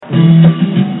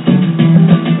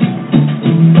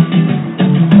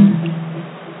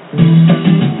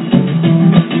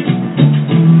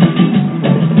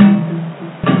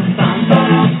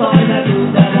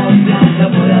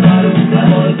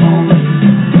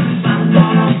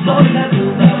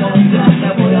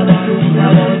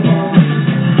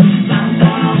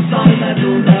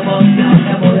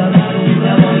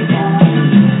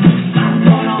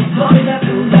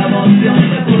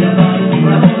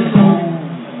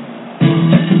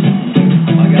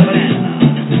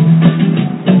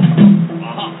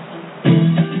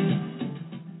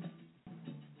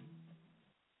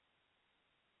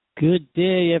Good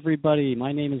day, everybody.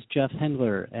 My name is Jeff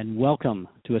Hendler, and welcome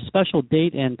to a special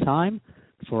date and time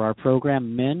for our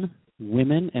program, Men,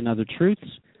 Women, and Other Truths,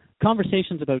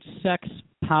 conversations about sex,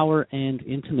 power, and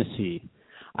intimacy.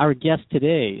 Our guest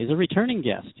today is a returning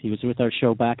guest. He was with our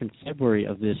show back in February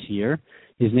of this year.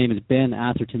 His name is Ben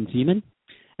Atherton-Zeman,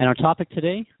 and our topic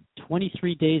today,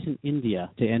 23 Days in India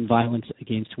to End Violence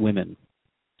Against Women.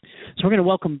 So we're going to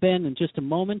welcome Ben in just a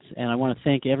moment, and I want to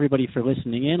thank everybody for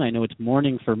listening in. I know it's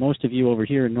morning for most of you over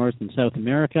here in North and South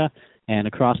America, and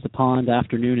across the pond,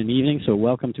 afternoon and evening, so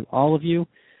welcome to all of you.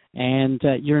 And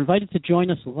you're invited to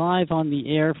join us live on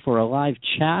the air for a live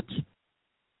chat.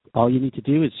 All you need to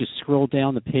do is just scroll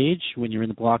down the page when you're in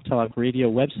the Blog Talk Radio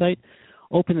website,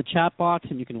 open the chat box,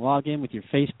 and you can log in with your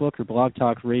Facebook or Blog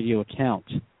Talk Radio account.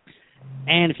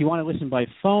 And if you want to listen by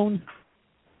phone,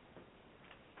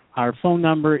 our phone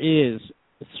number is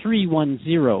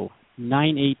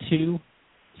 310-982-4166.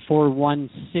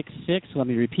 Let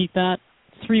me repeat that,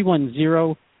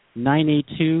 310-982-4166.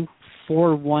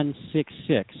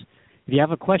 If you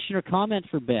have a question or comment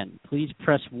for Ben, please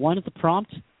press 1 at the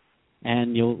prompt,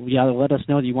 and you'll either let us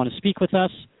know that you want to speak with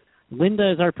us.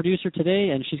 Linda is our producer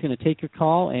today, and she's going to take your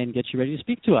call and get you ready to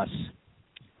speak to us.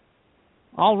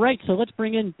 All right, so let's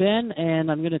bring in Ben, and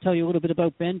I'm going to tell you a little bit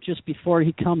about Ben just before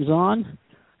he comes on.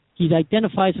 He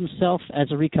identifies himself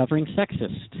as a recovering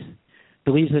sexist,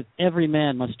 believes that every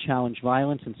man must challenge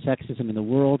violence and sexism in the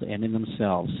world and in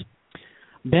themselves.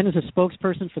 Ben is a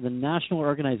spokesperson for the National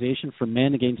Organization for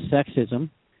Men Against Sexism,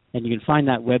 and you can find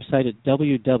that website at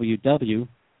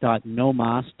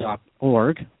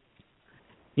www.nomas.org.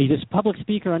 He's a public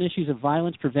speaker on issues of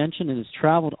violence prevention and has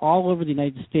traveled all over the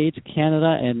United States,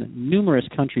 Canada, and numerous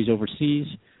countries overseas.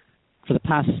 For the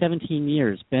past 17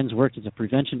 years, Ben's worked as a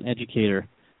prevention educator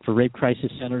for rape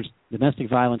crisis centers, domestic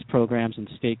violence programs, and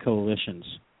state coalitions.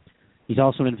 He's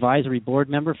also an advisory board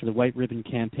member for the White Ribbon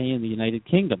Campaign in the United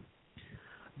Kingdom.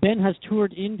 Ben has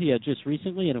toured India just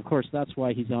recently, and of course that's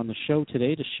why he's on the show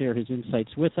today, to share his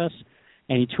insights with us.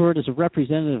 And he toured as a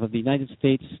representative of the United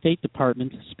States State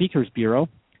Department Speakers Bureau.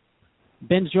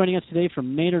 Ben's joining us today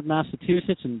from Maynard,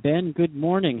 Massachusetts. And Ben, good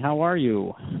morning. How are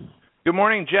you? Good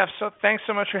morning, Jeff. So thanks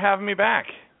so much for having me back.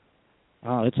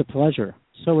 Oh, it's a pleasure.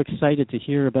 So excited to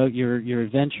hear about your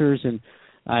adventures, and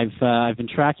I've been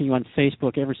tracking you on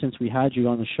Facebook ever since we had you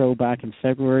on the show back in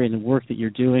February, and the work that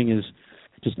you're doing is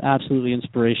just absolutely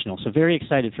inspirational. So very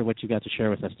excited for what you got to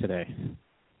share with us today.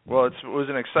 Well, it was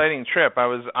an exciting trip. I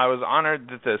was honored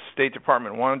that the State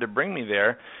Department wanted to bring me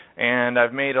there, and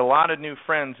I've made a lot of new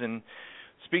friends. And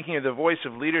speaking of the voice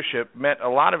of leadership, met a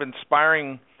lot of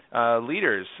inspiring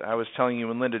leaders. I was telling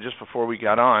you and Linda just before we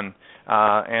got on.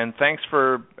 And thanks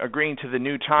for agreeing to the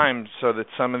new time so that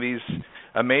some of these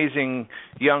amazing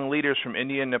young leaders from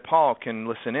India and Nepal can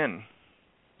listen in.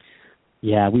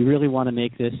 Yeah, we really want to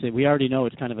make this, we already know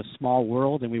it's kind of a small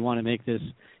world, and we want to make this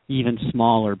even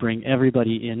smaller, bring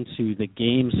everybody into the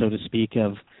game, so to speak,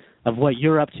 of what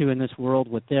you're up to in this world,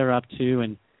 what they're up to,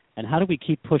 and how do we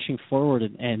keep pushing forward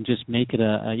and just make it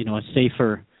a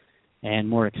safer and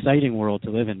more exciting world to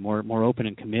live in, more open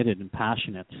and committed and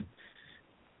passionate.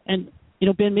 And,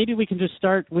 Ben, maybe we can just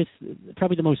start with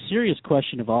probably the most serious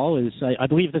question of all is, I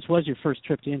believe this was your first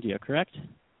trip to India, correct?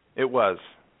 It was.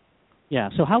 Yeah,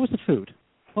 so how was the food,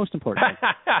 most importantly?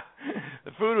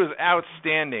 The food was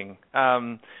outstanding.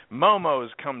 Momos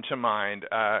come to mind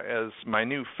as my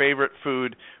new favorite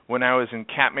food when I was in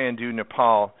Kathmandu,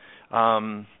 Nepal.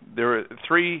 There were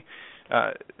 3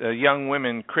 young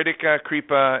women, Kritika,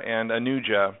 Kripa, and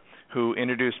Anuja, who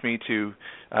introduced me to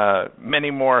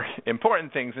many more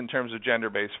important things in terms of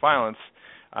gender-based violence.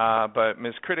 But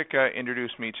Ms. Kritika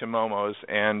introduced me to momos,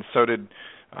 and so did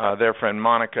their friend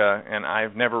Monica, and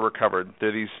I've never recovered.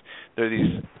 They're these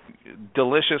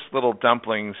delicious little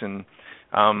dumplings, and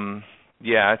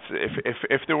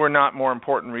if there were not more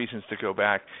important reasons to go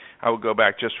back, I would go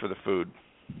back just for the food.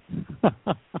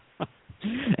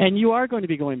 And you are going to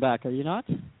be going back, are you not?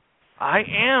 I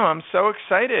am. I'm so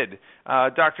excited.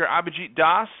 Dr. Abhijit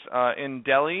Das in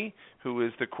Delhi, who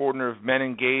is the coordinator of Men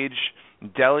Engage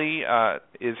Delhi,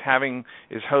 is hosting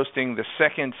the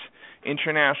second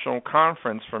international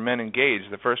conference for Men Engage.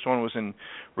 The first one was in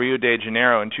Rio de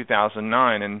Janeiro in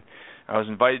 2009, and I was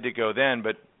invited to go then,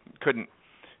 but couldn't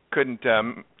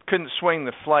swing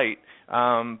the flight.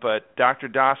 But Dr.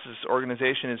 Das's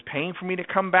organization is paying for me to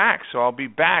come back, so I'll be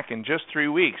back in just 3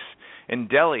 weeks in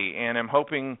Delhi, and I'm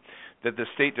hoping that the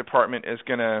State Department is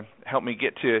going to help me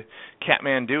get to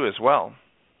Kathmandu as well.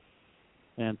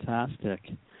 Fantastic.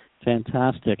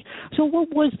 Fantastic. So what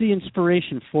was the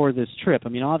inspiration for this trip? I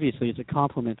mean, obviously it's a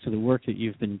compliment to the work that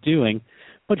you've been doing,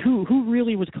 but who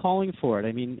really was calling for it?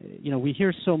 I mean, we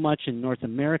hear so much in North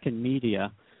American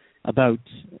media about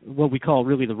what we call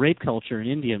really the rape culture in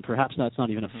India, and perhaps that's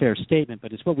not even a fair statement,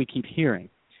 but it's what we keep hearing.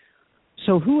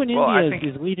 So who in India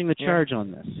is leading the charge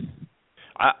on this?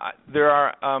 There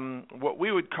are what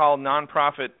we would call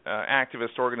nonprofit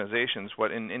activist organizations,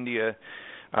 what in India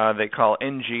they call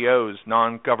NGOs,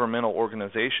 non-governmental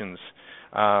organizations,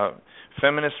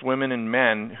 feminist women and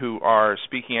men who are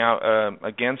speaking out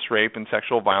against rape and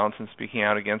sexual violence and speaking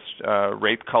out against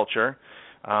rape culture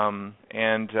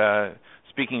and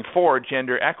speaking for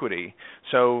gender equity.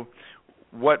 So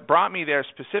what brought me there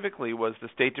specifically was the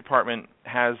State Department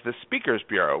has the Speakers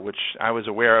Bureau, which I was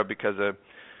aware of because a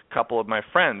couple of my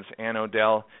friends, Ann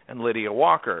Odell and Lydia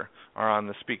Walker, are on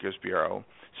the Speakers Bureau.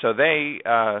 So they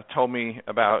told me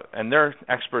about, and they're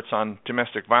experts on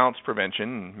domestic violence prevention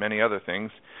and many other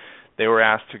things. They were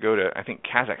asked to go to, I think,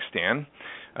 Kazakhstan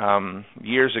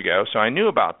years ago. So I knew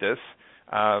about this.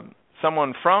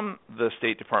 Someone from the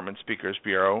State Department Speakers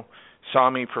Bureau saw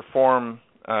me perform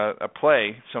a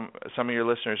play. Some of your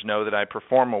listeners know that I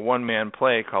perform a one-man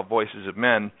play called Voices of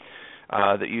Men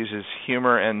that uses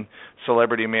humor and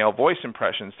celebrity male voice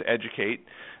impressions to educate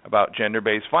about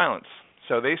gender-based violence.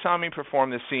 So they saw me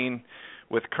perform this scene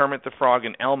with Kermit the Frog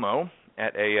and Elmo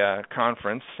at a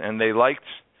conference, and they liked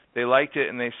it,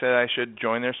 and they said I should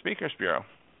join their Speakers Bureau.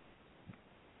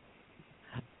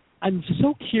 I'm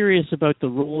so curious about the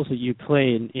roles that you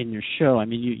play in your show. I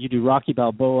mean, you do Rocky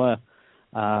Balboa,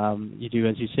 you do,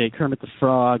 as you say, Kermit the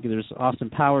Frog. There's Austin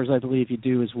Powers, I believe you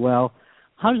do as well.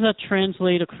 How does that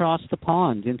translate across the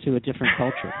pond into a different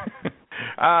culture?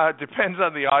 Depends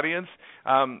on the audience.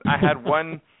 I had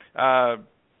one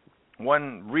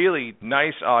really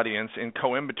nice audience in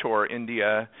Coimbatore,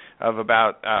 India, of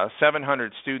about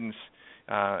 700 students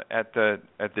at the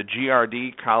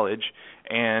GRD college,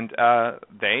 and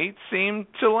they seemed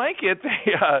to like it.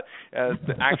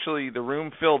 Actually, the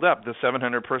room filled up. The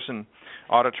 700-person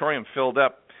auditorium filled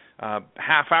up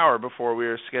half hour before we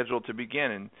were scheduled to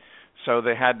begin, and so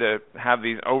they had to have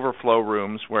these overflow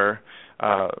rooms where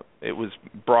it was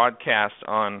broadcast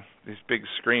on these big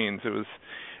screens. It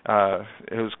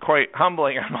was quite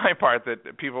humbling on my part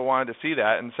that people wanted to see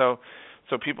that, and so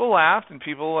people laughed and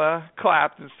people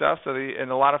clapped and stuff. And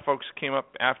a lot of folks came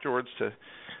up afterwards to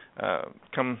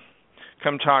come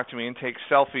talk to me and take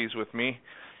selfies with me.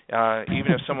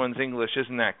 Even if someone's English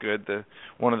isn't that good,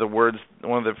 one of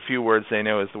the few words they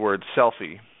know is the word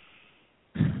selfie.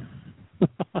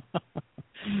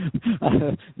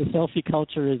 The selfie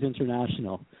culture is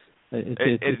international.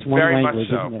 It's one very language,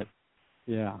 much so. Isn't it?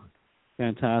 Yeah,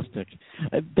 fantastic.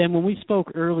 Ben, when we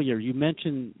spoke earlier, you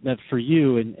mentioned that for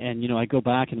you, and I go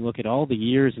back and look at all the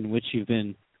years in which you've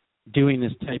been doing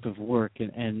this type of work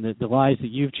and the lives that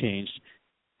you've changed,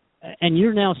 and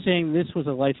you're now saying this was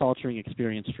a life-altering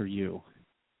experience for you.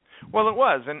 Well, it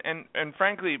was, and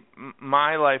frankly,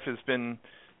 my life has been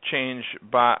changed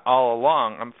by all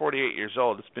along. I'm 48 years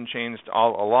old. It's been changed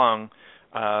all along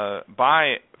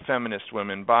by feminist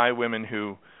women, by women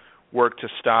who work to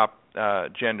stop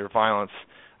gender violence,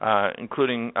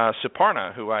 including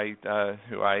Suparna,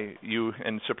 you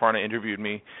and Suparna interviewed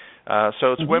me.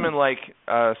 So it's women like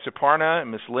Suparna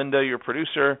and Miss Linda, your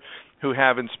producer, who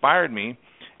have inspired me,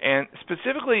 and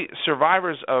specifically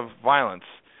survivors of violence.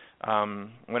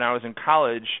 When I was in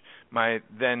college, my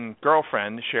then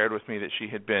girlfriend shared with me that she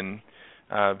had been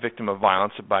a victim of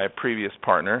violence by a previous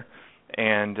partner,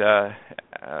 and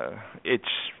it's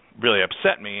really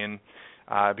upset me, and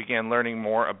I began learning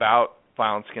more about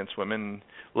violence against women,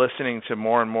 listening to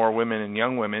more and more women and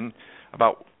young women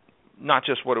about not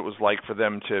just what it was like for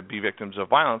them to be victims of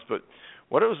violence, but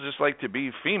what it was just like to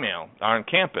be female on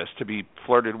campus, to be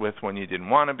flirted with when you didn't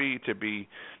want to be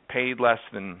paid less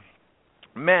than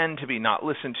men, to be not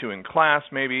listened to in class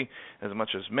maybe as much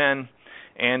as men,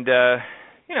 and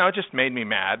it just made me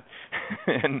mad.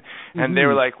 and they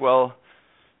were like, well,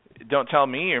 don't tell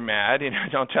me you're mad,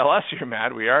 don't tell us you're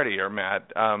mad, we already are mad.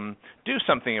 Do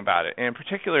something about it, and in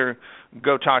particular,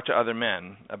 go talk to other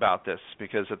men about this,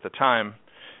 because at the time,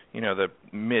 the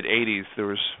mid-'80s, there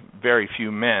was very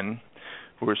few men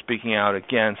who were speaking out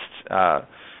against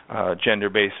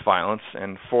gender-based violence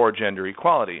and for gender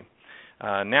equality.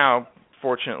 Now,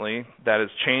 fortunately, that is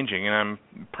changing, and I'm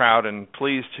proud and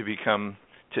pleased to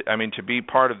be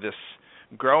part of this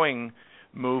growing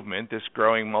movement, this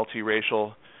growing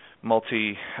multiracial,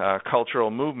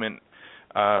 multicultural movement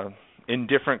in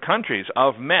different countries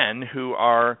of men who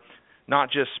are not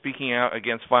just speaking out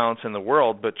against violence in the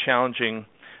world, but challenging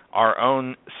our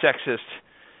own sexist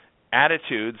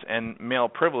attitudes and male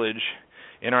privilege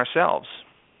in ourselves.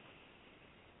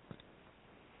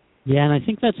 Yeah, and I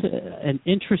think that's an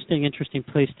interesting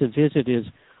place to visit is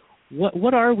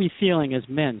what are we feeling as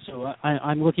men? So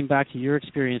I'm looking back to your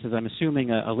experiences. I'm assuming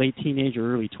a late teenage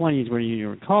or early 20s where you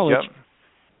were in college. Yep.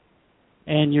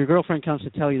 And your girlfriend comes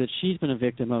to tell you that she's been a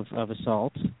victim of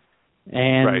assault.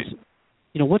 And, right.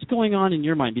 What's going on in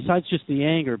your mind besides just the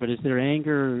anger, but is there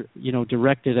anger,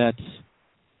 directed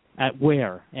at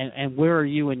where? And where are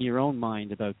you in your own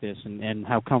mind about this and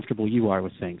how comfortable you are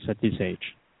with things at this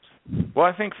age? Well,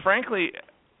 I think, frankly,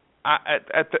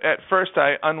 at first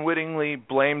I unwittingly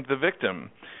blamed the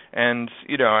victim. And,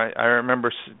 I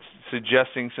remember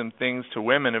suggesting some things to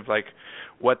women of, like,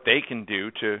 what they can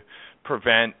do to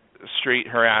prevent street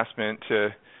harassment, to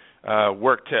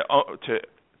work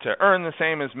to earn the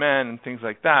same as men and things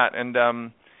like that. And,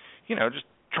 just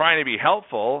trying to be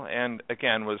helpful, and,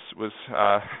 again, was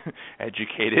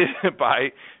educated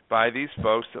by these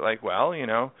folks that, like, well,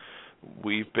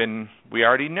 we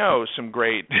already know some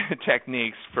great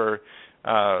techniques for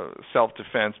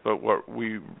self-defense, but what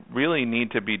we really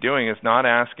need to be doing is not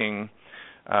asking,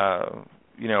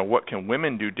 what can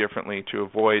women do differently to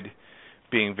avoid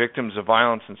being victims of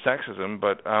violence and sexism,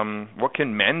 but what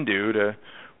can men do to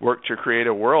work to create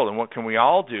a world, and what can we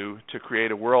all do to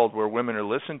create a world where women are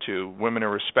listened to, women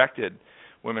are respected,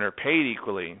 women are paid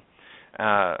equally.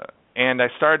 And I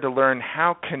started to learn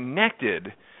how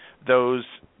connected those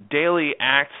daily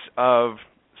acts of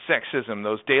sexism,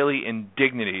 those daily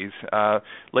indignities,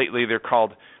 lately they're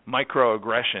called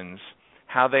microaggressions,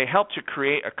 how they help to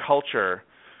create a culture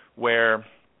where,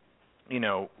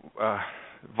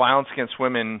 violence against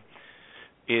women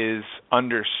is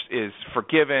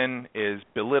forgiven, is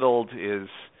belittled, is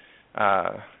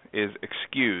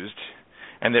excused,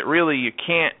 and that really you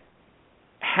can't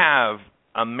have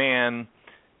a man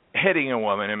hitting a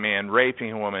woman, a man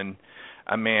raping a woman,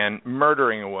 a man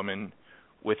murdering a woman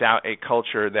without a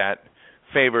culture that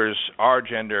favors our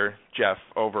gender, Jeff,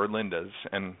 over Linda's,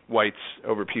 and whites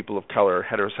over people of color,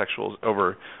 heterosexuals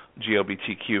over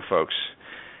GLBTQ folks.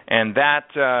 And that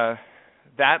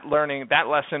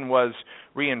lesson was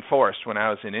reinforced when I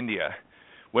was in India.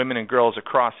 Women and girls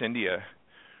across India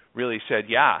really said,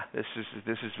 yeah, this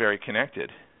is very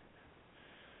connected.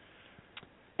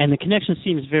 And the connection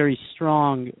seems very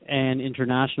strong and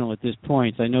international at this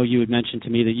point. I know you had mentioned to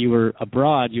me that you were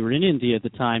abroad. You were in India at the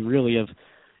time, really, of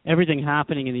everything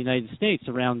happening in the United States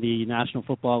around the National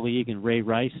Football League and Ray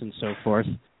Rice and so forth.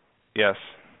 Yes.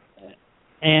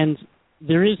 And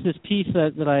there is this piece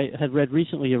that I had read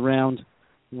recently around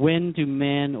when do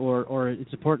men, or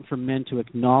it's important for men to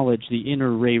acknowledge the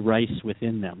inner Ray Rice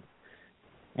within them.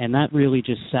 And that really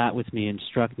just sat with me and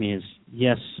struck me as,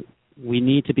 yes, we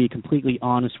need to be completely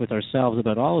honest with ourselves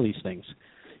about all of these things.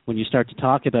 When you start to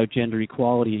talk about gender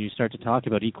equality and you start to talk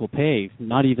about equal pay,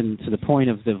 not even to the point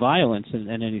of the violence and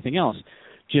anything else,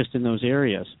 just in those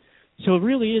areas. So it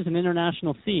really is an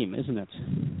international theme, isn't it?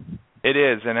 It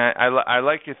is, and I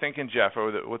like your thinking, Jeff.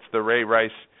 What's the Ray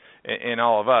Rice in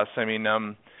all of us? I mean,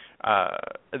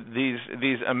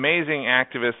 these amazing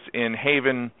activists in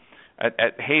Haven.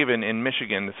 At Haven in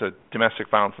Michigan, it's a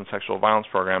domestic violence and sexual violence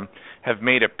program, have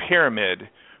made a pyramid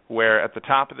where at the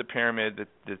top of the pyramid,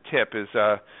 the tip is,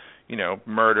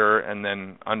 murder, and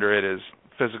then under it is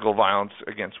physical violence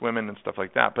against women and stuff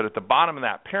like that. But at the bottom of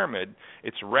that pyramid,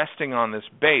 it's resting on this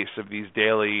base of these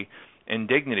daily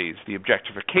indignities, the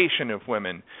objectification of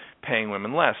women, paying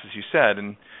women less, as you said.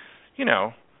 And,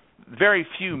 very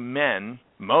few men,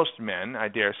 most men, I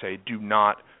dare say, do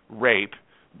not rape,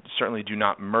 certainly do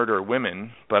not murder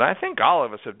women, but I think all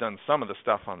of us have done some of the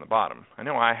stuff on the bottom. I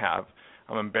know I have.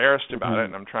 I'm embarrassed about it,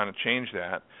 and I'm trying to change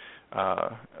that.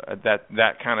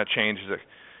 That kind of change is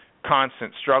a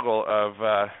constant struggle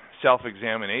of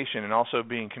self-examination and also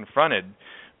being confronted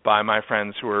by my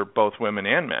friends who are both women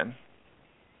and men.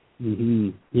 Mm-hmm.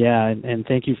 Yeah, and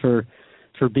thank you for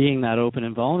being that open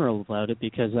and vulnerable about it,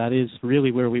 because that is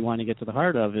really where we want to get to the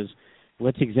heart of is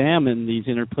let's examine these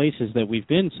inner places that we've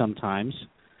been sometimes,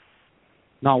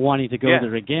 not wanting to go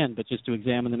there again, but just to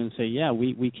examine them and say, yeah,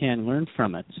 we can learn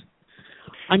from it.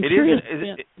 I'm curious.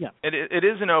 It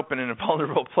is an open and a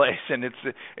vulnerable place, and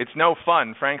it's no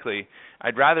fun, frankly.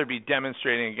 I'd rather be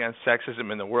demonstrating against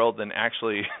sexism in the world than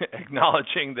actually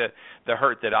acknowledging the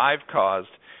hurt that I've caused.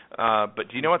 But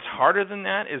do you know what's harder than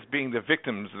that is being the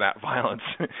victims of that violence,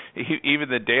 even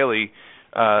the daily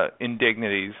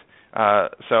indignities.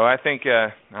 So I think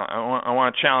I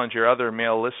want to challenge your other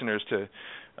male listeners to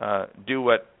do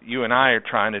what you and I are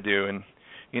trying to do. And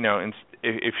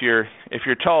if you're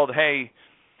told, hey,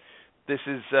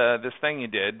 this thing you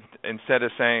did, instead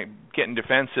of getting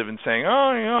defensive and saying,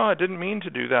 oh, I didn't mean to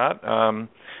do that.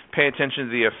 Pay attention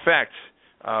to the effect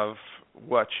of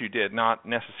what you did, not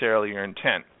necessarily your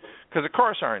intent, because of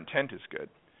course our intent is good.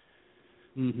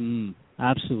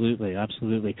 Absolutely.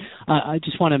 I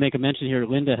just want to make a mention here.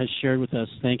 Linda has shared with us.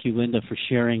 Thank you, Linda, for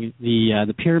sharing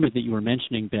the pyramid that you were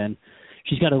mentioning, Ben.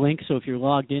 She's got a link, so if you're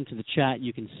logged into the chat,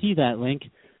 you can see that link.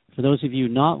 For those of you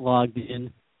not logged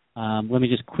in, let me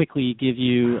just quickly give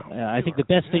you, I think the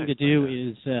best thing to do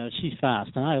is, she's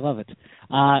fast, and I love it.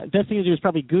 Best thing to do is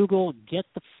probably Google Get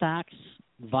the Facts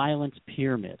Violence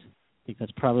Pyramid. I think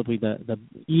that's probably the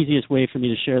easiest way for me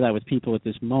to share that with people at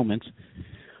this moment.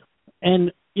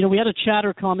 And, we had a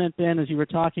chatter comment, Ben, as you were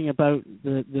talking about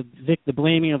the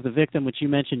blaming of the victim, which you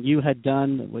mentioned you had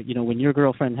done, when your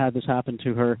girlfriend had this happen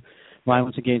to her,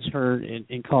 violence against her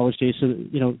in college days. So,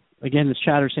 again, this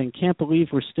chatter saying, can't believe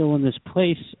we're still in this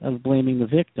place of blaming the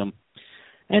victim.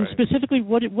 And right. Specifically,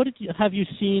 what have you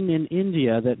seen in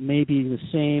India that may be the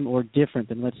same or different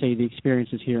than, let's say, the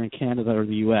experiences here in Canada or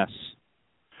the U.S.?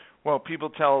 Well, people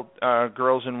tell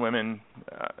girls and women,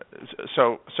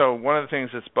 so one of the things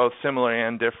that's both similar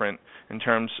and different in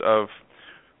terms of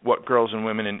what girls and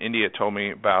women in India told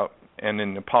me about, and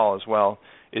in Nepal as well,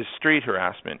 is street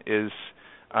harassment, is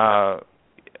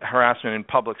harassment in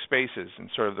public spaces, and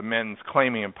sort of the men's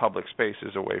claiming in public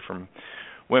spaces away from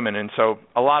women. And so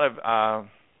a lot of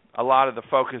the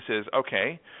focus is,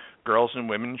 okay, girls and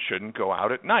women shouldn't go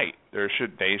out at night. They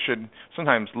should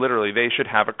sometimes literally they should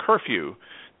have a curfew.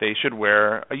 They should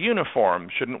wear a uniform,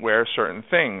 shouldn't wear certain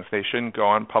things. They shouldn't go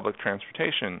on public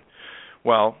transportation.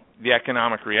 Well, the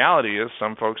economic reality is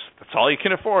some folks, that's all you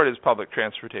can afford is public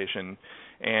transportation.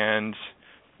 And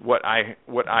what I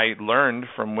learned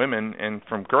from women and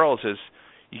from girls is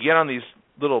you get on these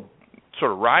little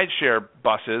sort of rideshare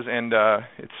buses, and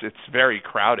it's very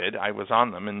crowded. I was on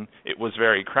them, and it was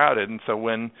very crowded. And so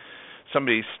when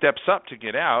somebody steps up to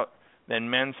get out,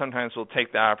 then men sometimes will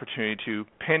take the opportunity to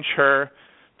pinch her,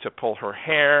 to pull her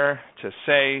hair, to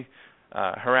say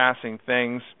harassing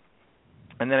things.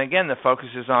 And then again, the focus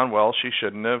is on, well, she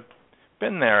shouldn't have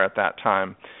been there at that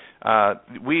time.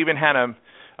 We even had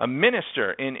a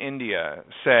minister in India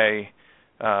say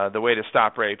the way to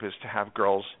stop rape is to have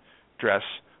girls dress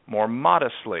more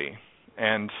modestly.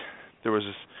 And there was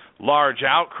this large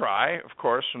outcry, of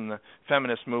course, from the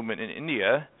feminist movement in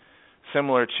India,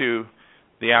 similar to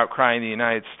the outcry in the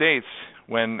United States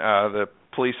when the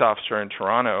police officer in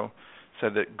Toronto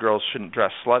said that girls shouldn't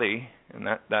dress slutty, and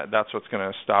that's what's going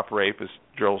to stop rape is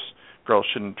girls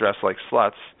shouldn't dress like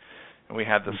sluts. And we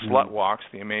had the slut walks,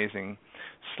 the amazing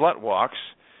slut walks.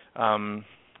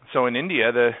 So in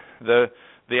India,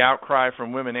 the outcry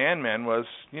from women and men was,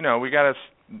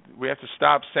 we have to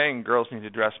stop saying girls need to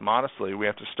dress modestly. We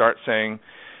have to start saying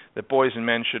that boys and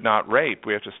men should not rape.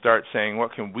 We have to start saying,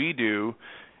 what can we do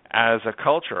as a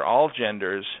culture, all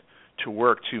genders, to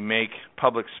work to make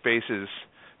public spaces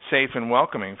safe and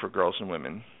welcoming for girls and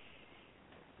women.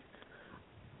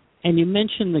 And you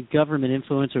mentioned the government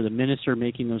influence or the minister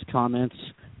making those comments.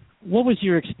 What was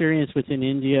your experience within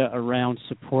India around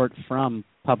support from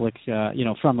public,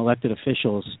 from elected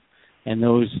officials and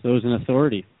those in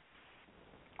authority?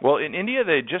 Well, in India,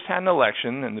 they just had an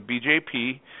election, and the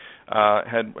BJP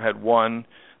had won,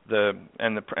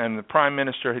 and the prime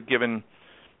minister had given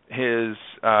his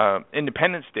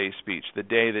Independence Day speech, the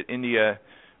day that India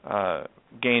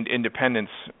gained independence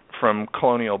from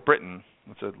colonial Britain.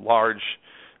 It's a large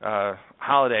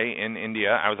holiday in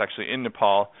India. I was actually in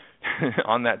Nepal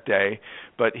on that day,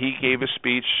 but he gave a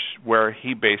speech where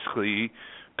he basically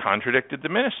contradicted the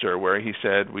minister, where he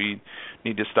said we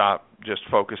need to stop just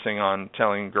focusing on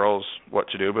telling girls what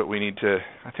to do, but we need to,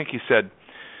 I think he said,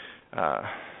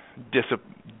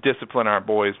 discipline our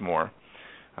boys more.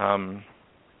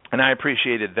 And I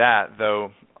appreciated that,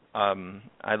 though.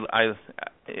 I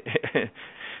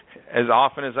as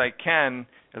often as I can,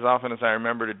 as often as I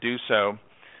remember to do so,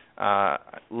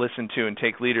 listen to and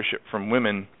take leadership from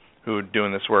women who are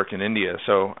doing this work in India.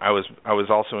 So I was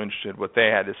also interested in what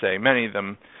they had to say. Many of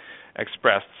them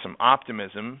expressed some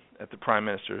optimism at the Prime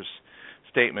Minister's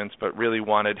statements, but really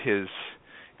wanted his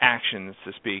actions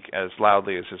to speak as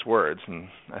loudly as his words, and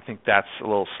I think that's a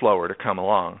little slower to come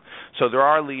along. So there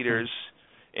are leaders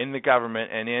in the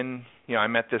government, and I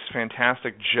met this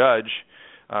fantastic judge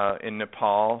in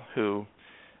Nepal who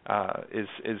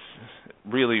is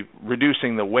really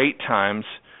reducing the wait times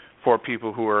for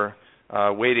people who are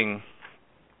waiting.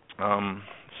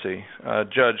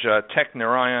 Judge Tek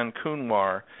Narayan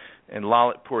Kunwar in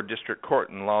Lalitpur District Court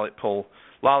in Lalitpur,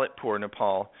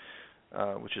 Nepal,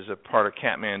 which is a part of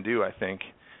Kathmandu, I think.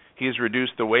 He has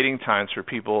reduced the waiting times for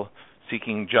people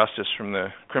seeking justice from the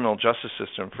criminal justice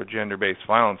system for gender-based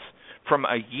violence, from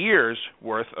a year's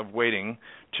worth of waiting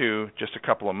to just a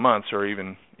couple of months or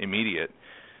even immediate.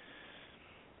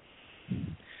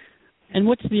 And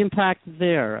what's the impact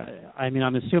there? I mean,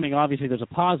 I'm assuming obviously there's a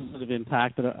positive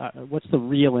impact, but what's the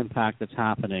real impact that's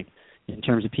happening in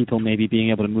terms of people maybe being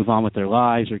able to move on with their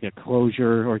lives or get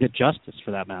closure or get justice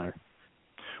for that matter?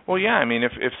 Well, yeah, I mean,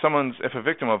 if a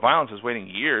victim of violence is waiting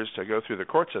years to go through the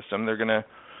court system, they're going to,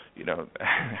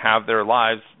 have their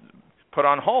lives put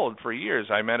on hold for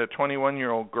years. I met a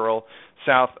 21-year-old girl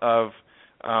south of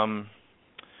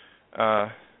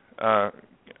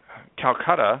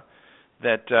Calcutta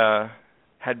that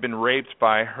had been raped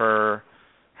by her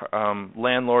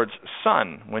landlord's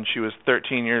son when she was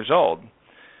 13 years old.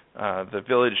 The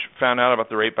village found out about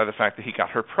the rape by the fact that he got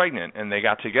her pregnant, and they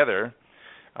got together.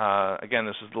 Again,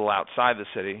 this was a little outside the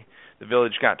city. The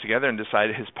village got together and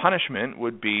decided his punishment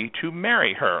would be to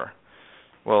marry her.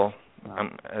 Well,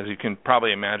 as you can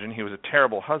probably imagine, he was a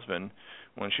terrible husband.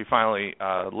 When she finally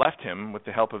left him with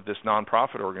the help of this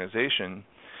nonprofit organization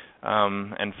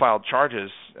and filed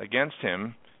charges against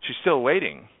him, she's still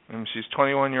waiting. I mean, she's a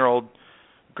 21-year-old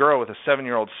girl with a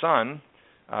 7-year-old son,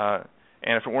 and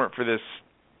if it weren't for this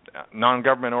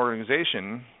non-government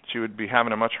organization, she would be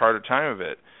having a much harder time of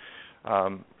it.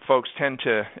 Folks tend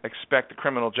to expect the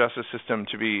criminal justice system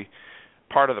to be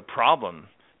part of the problem,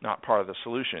 not part of the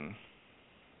solution.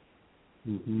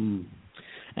 Mm-hmm.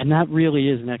 And that really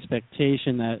is an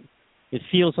expectation that it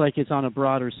feels like it's on a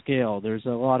broader scale. There's a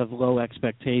lot of low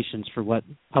expectations for what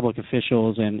public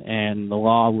officials and the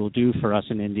law will do for us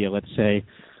in India, let's say.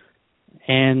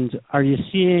 And are you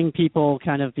seeing people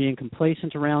kind of being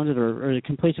complacent around it, or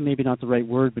complacent maybe not the right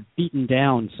word, but beaten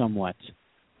down somewhat?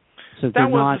 So that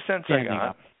was the sense I got.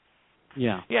 Up.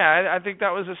 Yeah. Yeah, I think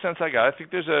that was the sense I got. I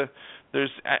think there's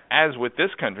as with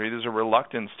this country, there's a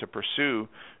reluctance to pursue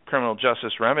criminal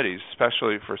justice remedies,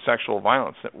 especially for sexual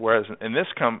violence. Whereas in this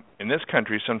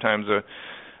country, sometimes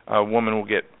a woman will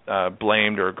get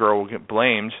blamed, or a girl will get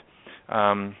blamed.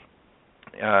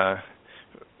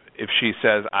 If she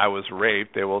says, I was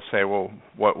raped, they will say, well,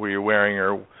 what were you wearing,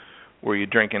 or were you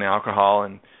drinking alcohol?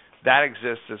 And that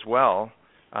exists as well.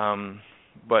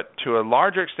 But to a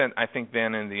larger extent, I think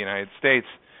then in the United States,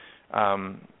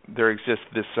 there exists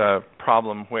this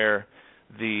problem where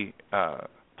the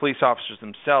police officers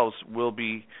themselves will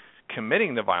be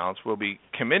committing the violence, will be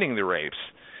committing the rapes.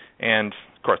 And,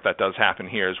 of course, that does happen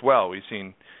here as well. We've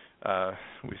seen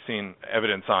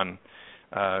evidence on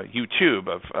YouTube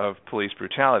of police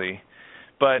brutality.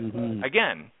 But,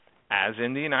 again, as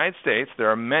in the United States, there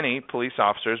are many police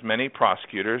officers, many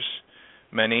prosecutors,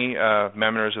 many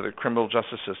members of the criminal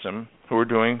justice system who are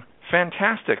doing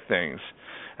fantastic things.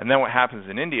 And then what happens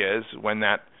in India is when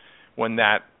that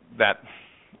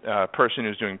person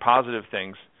who's doing positive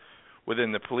things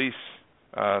within the police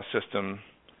system,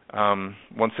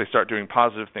 once they start doing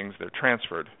positive things, they're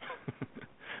transferred.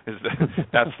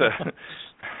 That's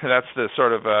the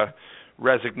sort of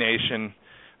resignation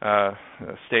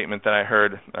statement that I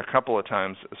heard a couple of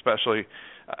times, especially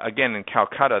again in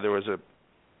Calcutta. There was a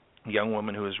young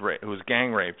woman who was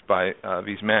gang raped by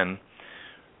these men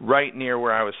right near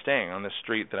where I was staying, on the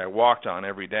street that I walked on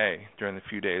every day during the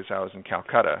few days I was in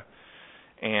Calcutta.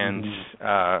 And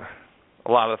a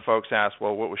lot of the folks asked,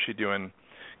 well, what was she doing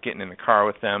getting in the car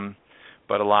with them?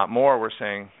 But a lot more were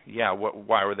saying, yeah,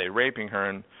 why were they raping her,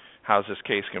 and how's this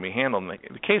case going to be handled? And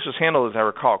the case was handled, as I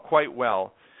recall, quite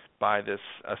well by this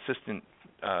assistant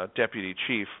deputy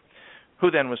chief,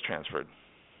 who then was transferred.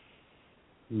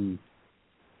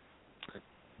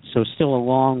 So still a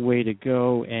long way to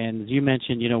go, and as you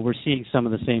mentioned, we're seeing some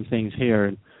of the same things here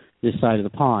on this side of the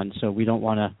pond, so we don't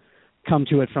want to come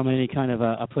to it from any kind of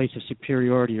a place of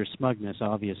superiority or smugness,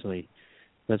 obviously.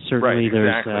 But certainly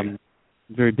there's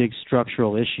very big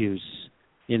structural issues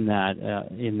in that,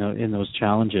 in those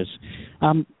challenges.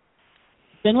 Then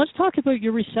let's talk about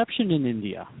your reception in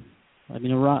India. I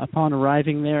mean, upon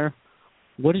arriving there,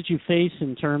 what did you face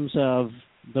in terms of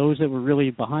those that were really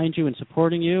behind you and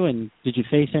supporting you, and did you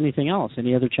face anything else,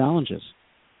 any other challenges?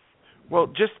 Well,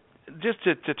 just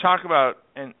to talk about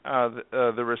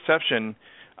the reception,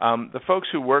 the folks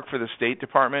who work for the State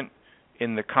Department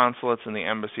in the consulates and the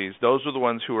embassies, those are the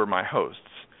ones who are my hosts.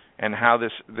 And how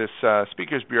this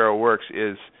Speakers Bureau works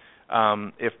is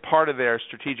if part of their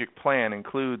strategic plan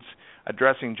includes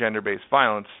addressing gender-based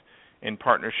violence in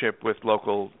partnership with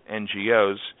local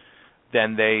NGOs,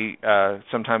 then they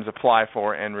sometimes apply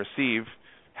for and receive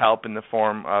help in the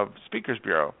form of Speakers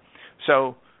Bureau.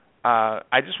 So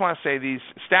I just want to say these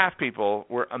staff people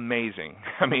were amazing.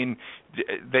 I mean,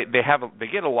 they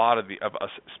get a lot of us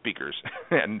speakers,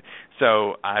 and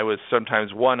so I was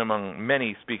sometimes one among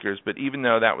many speakers. But even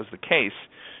though that was the case,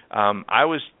 I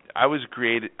was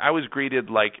greeted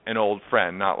like an old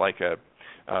friend, not like a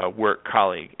work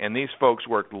colleague. And these folks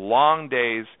worked long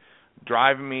days,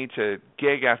 driving me to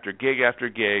gig after gig after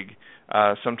gig,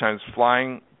 sometimes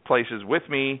flying places with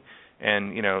me,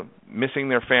 and missing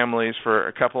their families for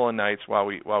a couple of nights while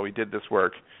we did this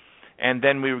work. And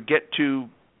then we would get to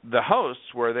the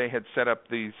hosts where they had set up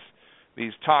these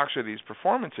talks or these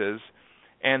performances,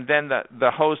 and then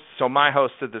the hosts, so my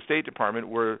hosts at the State Department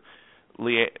were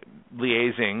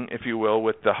liaising, if you will,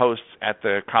 with the hosts at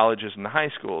the colleges and the high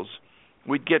schools.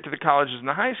 We'd get to the colleges and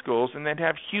the high schools, and they'd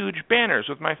have huge banners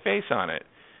with my face on it.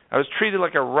 I was treated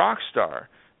like a rock star.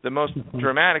 The most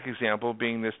dramatic example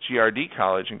being this GRD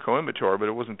college in Coimbatore, but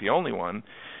it wasn't the only one.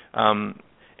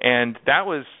 And that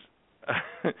was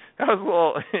that was a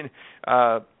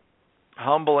little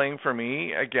humbling for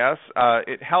me, I guess.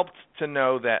 It helped to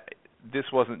know that this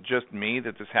wasn't just me,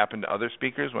 that this happened to other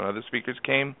speakers when other speakers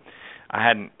came. I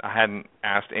hadn't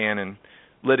asked Ann and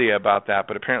Lydia about that,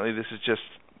 but apparently this is just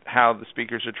how the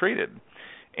speakers are treated.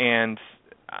 And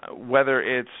whether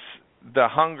it's the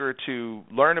hunger to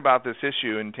learn about this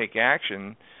issue and take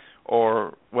action,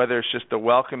 or whether it's just the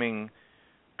welcoming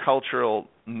cultural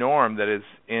norm that is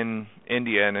in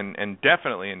India and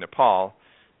definitely in Nepal,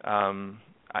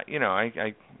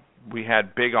 we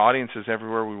had big audiences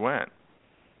everywhere we went.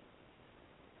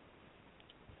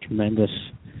 Tremendous.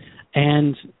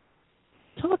 And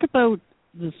talk about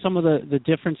some of the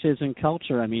differences in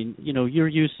culture. I mean, you're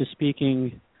used to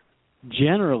speaking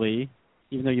generally,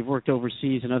 even though you've worked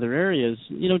overseas in other areas,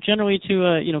 generally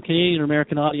to Canadian or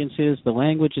American audiences, the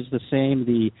language is the same,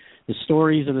 the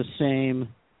stories are the same,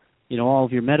 all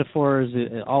of your metaphors,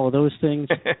 all of those things.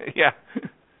 Yeah.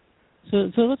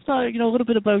 So let's talk, a little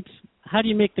bit about how do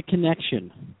you make the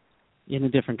connection in a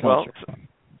different culture. Well,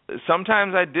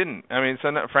 sometimes I didn't. I mean,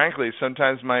 frankly,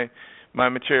 sometimes my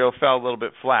material fell a little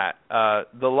bit flat.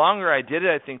 The longer I did it,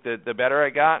 I think the better I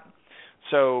got.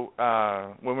 So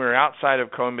when we were outside of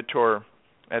Coimbatore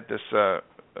at this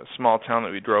small town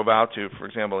that we drove out to, for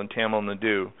example, in Tamil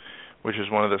Nadu, which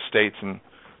is one of the states in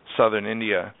southern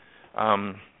India,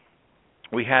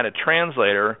 we had a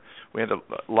translator. We had a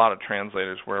lot of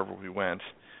translators wherever we went.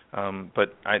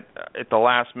 But at the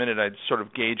last minute, I'd sort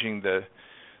of gauging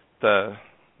the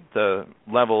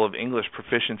level of English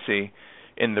proficiency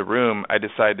in the room, I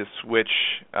decided to switch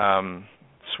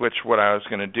what I was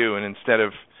going to do, and instead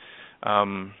of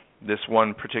this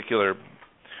one particular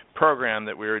program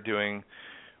that we were doing,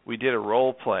 we did a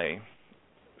role play.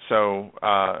 So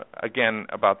again,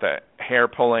 about the hair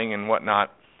pulling and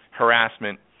whatnot,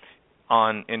 harassment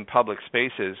in public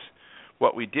spaces.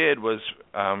 What we did was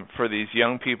for these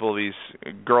young people, these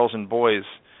girls and boys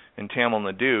in Tamil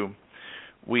Nadu,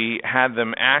 we had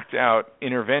them act out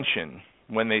intervention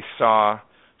when they saw.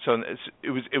 So it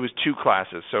was two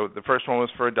classes. So the first one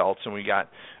was for adults, and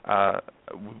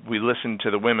we listened to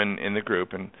the women in the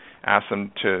group and asked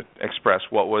them to express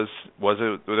what was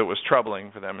it that was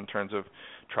troubling for them in terms of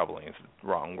troubling is the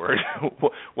wrong word.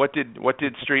 What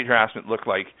did street harassment look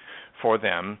like for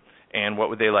them, and what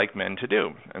would they like men to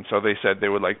do? And so they said they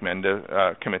would like men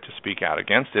to commit to speak out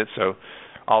against it. So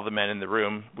all the men in the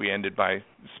room, we ended by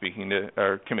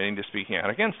committing to speaking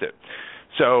out against it.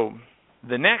 So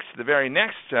the very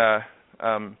next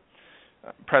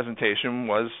presentation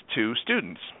was to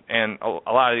students, and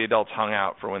a lot of the adults hung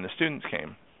out for when the students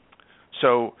came.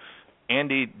 So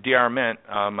Andy Diarment,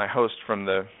 my host from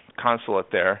the consulate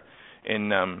there in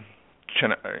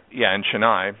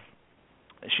Chennai,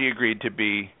 she agreed to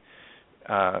be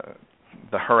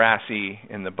the harassee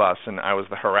in the bus, and I was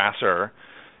the harasser.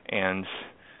 And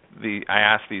I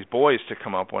asked these boys to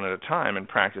come up one at a time and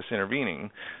practice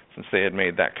intervening, since they had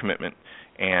made that commitment.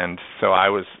 And so I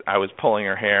was pulling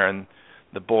her hair, and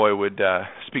the boy would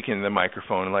speak into the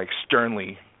microphone and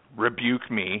sternly rebuke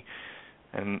me,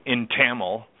 and in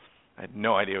Tamil. I had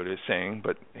no idea what he was saying,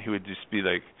 but he would just be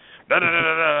like, da da da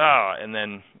da da, and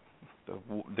then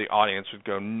the audience would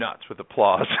go nuts with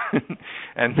applause.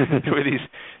 And these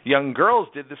young girls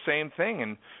did the same thing.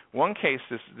 In one case,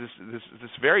 this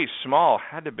very small,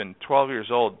 had to have been 12 years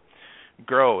old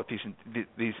girl with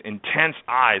these intense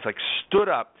eyes, stood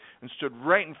up and stood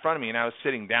right in front of me, and I was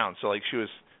sitting down, so she was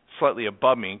slightly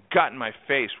above me, got in my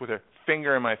face with her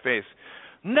finger in my face,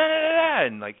 nah, nah, nah,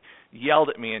 and yelled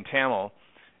at me in Tamil,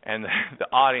 and the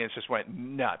audience just went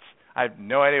nuts. I have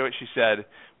no idea what she said,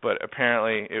 but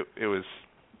apparently it was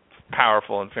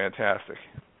powerful and fantastic.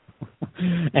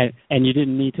 and you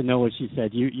didn't need to know what she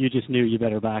said. You just knew you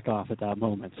better back off at that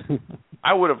moment.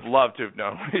 I would have loved to have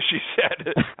known what she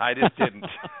said. I just didn't.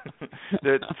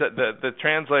 The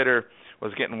translator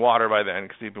was getting water by then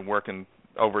because he'd been working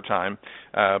overtime,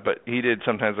 but he did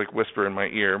sometimes like whisper in my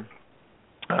ear.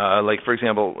 Like for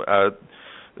example,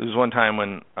 there was one time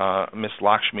when Miss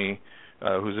Lakshmi,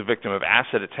 who's a victim of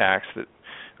acid attacks that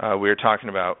we were talking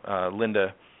about,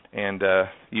 Linda and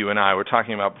you and I were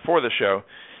talking about before the show.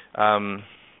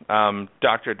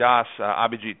 Dr. Das,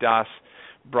 Abhijit Das,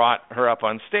 brought her up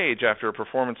on stage after a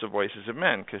performance of Voices of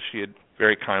Men because she had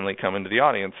very kindly come into the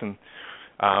audience, and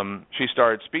she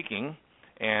started speaking,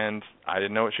 and I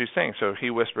didn't know what she was saying, so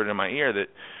he whispered in my ear that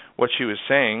what she was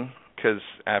saying, because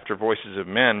after Voices of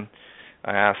Men,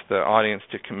 I asked the audience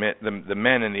to commit, the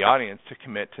men in the audience to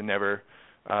commit to never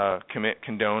commit,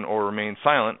 condone, or remain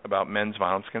silent about men's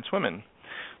violence against women.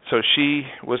 So she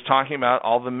was talking about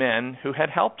all the men who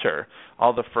had helped her,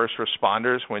 all the first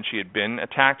responders when she had been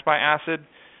attacked by acid.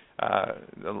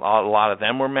 A lot of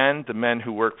them were men, the men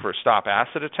who worked for Stop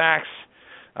Acid Attacks,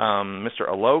 Mr.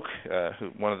 Alok,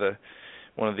 one of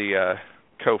the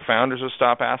co-founders of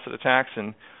Stop Acid Attacks,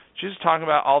 and she was talking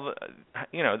about all the,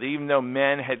 even though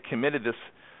men had committed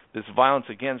this violence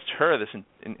against her, this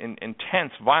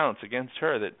intense violence against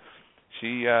her, that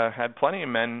she had plenty of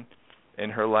men in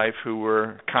her life who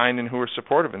were kind and who were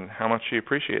supportive, and how much she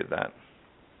appreciated that.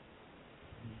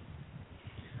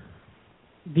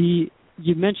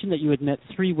 You mentioned that you had met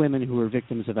 3 women who were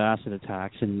victims of acid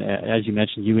attacks, and as you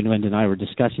mentioned, you and Linda and I were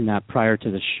discussing that prior to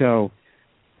the show,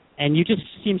 and you just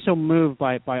seem so moved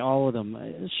by all of them.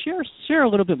 Share a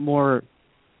little bit more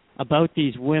about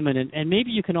these women, and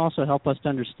maybe you can also help us to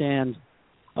understand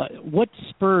what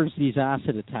spurs these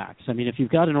acid attacks. I mean, if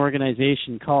you've got an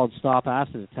organization called Stop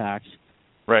Acid Attacks,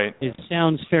 right, it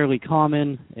sounds fairly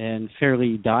common and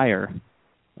fairly dire.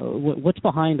 What's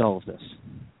behind all of this?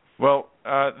 Well,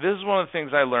 this is one of the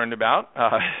things I learned about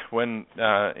when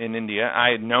in India. I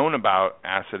had known about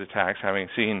acid attacks, having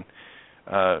seen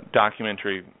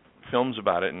documentary films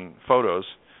about it and photos,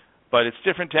 but it's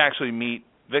different to actually meet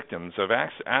victims of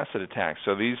acid attacks.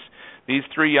 So these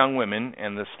 3 young women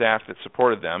and the staff that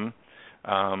supported them,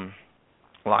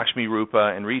 Lakshmi,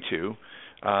 Rupa, and Ritu,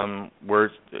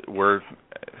 were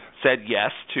said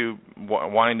yes to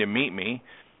wanting to meet me,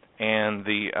 and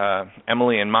the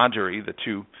Emily and Marjorie, the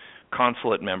 2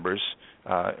 consulate members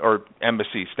or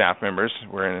embassy staff members,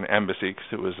 were in an embassy because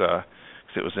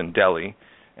it was in Delhi,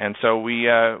 and so we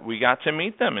got to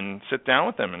meet them and sit down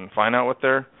with them and find out what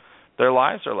their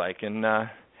lives are like. And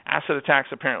acid attacks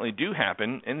apparently do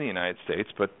happen in the United States,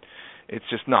 but it's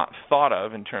just not thought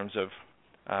of in terms of,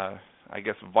 I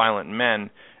guess, violent men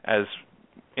as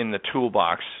in the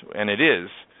toolbox, and it is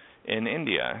in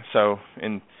India. So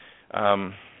in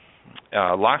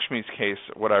Lakshmi's case,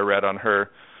 what I read on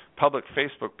her public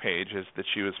Facebook page is that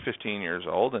she was 15 years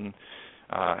old and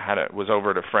was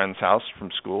over at a friend's house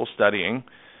from school studying.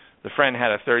 The friend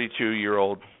had a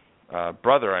 32-year-old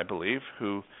brother, I believe,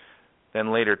 who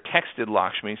then later texted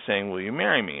Lakshmi saying, "Will you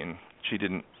marry me?" And she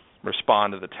didn't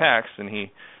respond to the text, and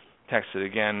he texted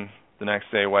again the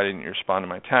next day, "Why didn't you respond to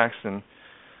my text?" And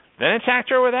then attacked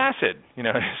her with acid. I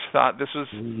just thought this was,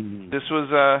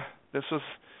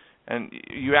 and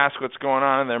you ask what's going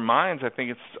on in their minds. I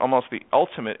think it's almost the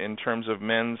ultimate in terms of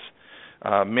men's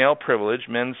male privilege,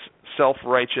 men's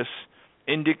self-righteous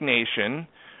indignation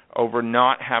over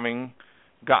not having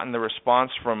gotten the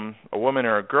response from a woman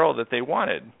or a girl that they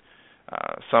wanted.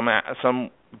 Some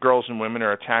girls and women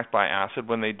are attacked by acid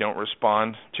when they don't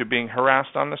respond to being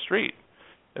harassed on the street.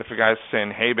 If a guy's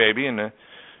saying, "Hey, baby," and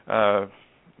a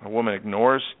woman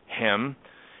ignores him,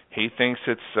 he thinks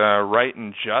it's right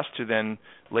and just to then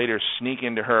later sneak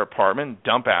into her apartment,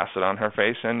 dump acid on her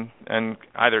face, and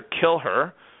either kill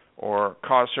her or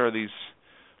cause her these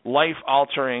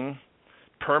life-altering,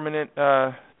 permanent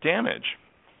damage.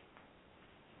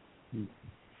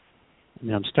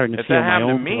 Yeah, I'm starting to if feel that my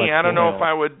happened own to me, I don't know if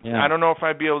I would. Yeah. I don't know if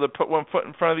I'd be able to put one foot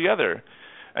in front of the other.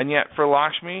 And yet, for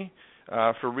Lakshmi,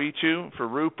 for Ritu, for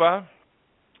Rupa,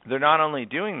 they're not only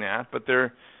doing that, but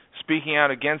they're speaking out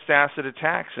against acid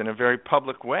attacks in a very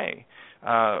public way.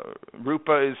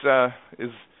 Rupa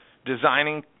is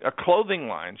designing a clothing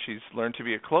line. She's learned to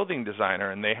be a clothing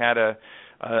designer, and they had a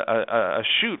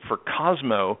shoot for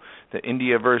Cosmo, the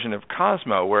India version of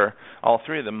Cosmo, where all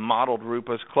 3 of them modeled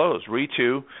Rupa's clothes.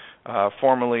 Ritu,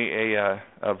 formerly a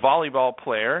volleyball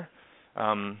player,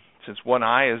 since one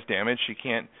eye is damaged, she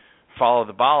can't follow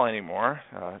the ball anymore,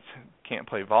 can't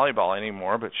play volleyball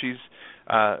anymore, but she's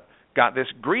got this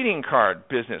greeting card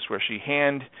business where she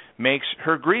hand makes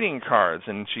her greeting cards,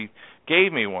 and she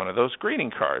gave me one of those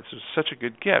greeting cards. It was such a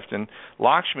good gift. And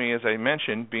Lakshmi, as I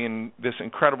mentioned, being this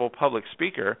incredible public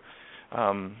speaker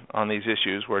on these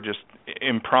issues, where just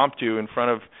impromptu in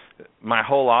front of my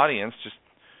whole audience just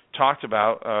talked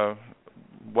about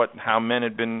how men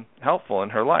had been helpful in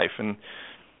her life. And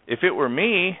if it were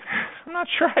me, I'm not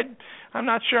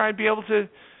sure I'd be able to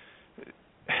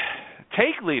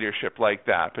take leadership like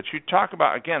that. But you talk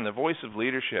about, again, the voice of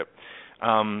leadership.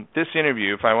 This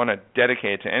interview, if I want to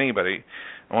dedicate it to anybody,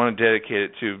 I want to dedicate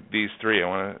it to these three. I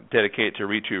want to dedicate it to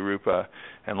Ritu, Rupa,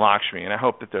 and Lakshmi, and I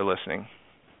hope that they're listening.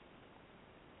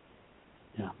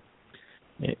 Yeah.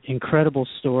 Incredible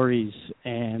stories,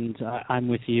 and I'm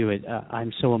with you.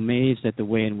 I'm so amazed at the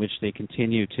way in which they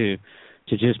continue to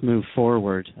just move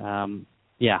forward.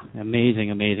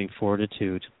 Amazing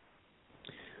fortitude.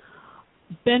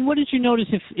 Ben, what did you notice,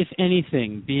 if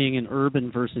anything, being in urban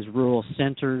versus rural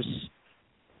centers?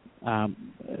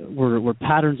 Were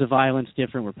patterns of violence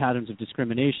different? Were patterns of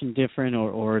discrimination different,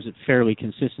 or is it fairly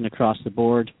consistent across the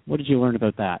board? What did you learn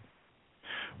about that?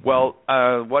 Well,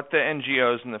 what the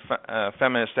NGOs and the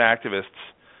feminist activists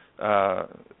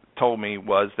told me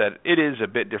was that it is a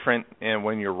bit different, and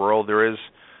when you're rural, there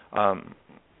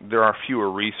are fewer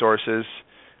resources.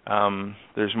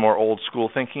 There's more old school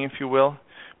thinking, if you will,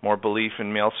 more belief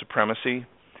in male supremacy.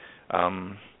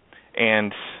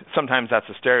 And sometimes that's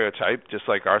a stereotype, just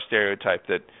like our stereotype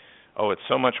that, it's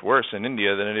so much worse in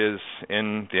India than it is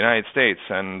in the United States.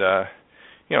 And,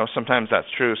 sometimes that's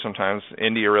true. Sometimes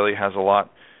India really has a lot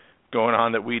going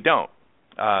on that we don't.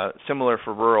 Similar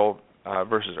for rural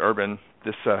versus urban.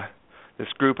 This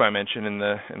group I mentioned in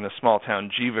the small town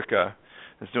Jivika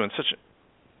is doing such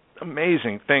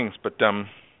amazing things. But I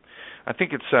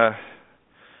think it's the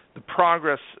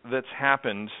progress that's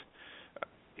happened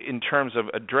in terms of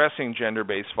addressing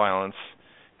gender-based violence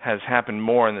has happened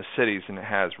more in the cities than it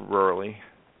has rurally.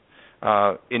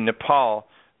 In Nepal,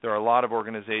 there are a lot of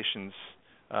organizations,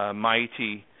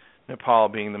 Mighty Nepal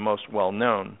being the most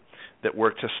well-known, that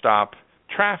work to stop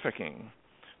trafficking.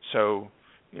 So,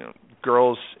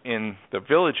 girls in the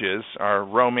villages are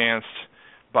romanced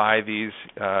by these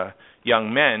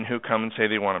young men who come and say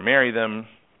they want to marry them,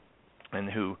 and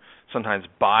who sometimes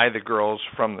buy the girls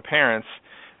from the parents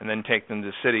and then take them to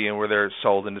the city, and where they're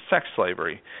sold into sex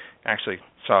slavery. Actually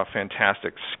saw a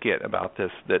fantastic skit about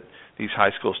this that these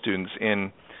high school students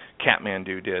in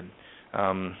Kathmandu did,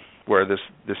 where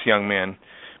this young man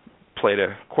played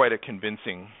quite a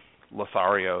convincing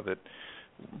Lothario that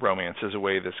romances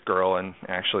away this girl and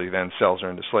actually then sells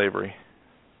her into slavery.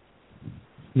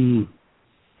 I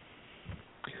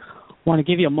want to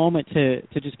give you a moment to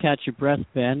just catch your breath,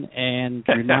 Ben, and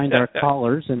remind our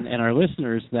callers and our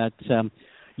listeners that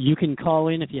you can call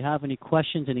in if you have any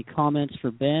questions, any comments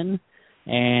for Ben.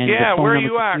 And where are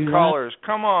you at, callers?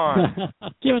 Come on.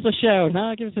 Give us a shout,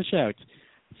 huh? Give us a shout.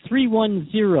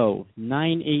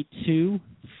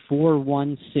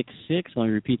 310-982-4166. Let me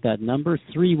repeat that number,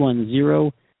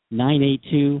 310-982-4166.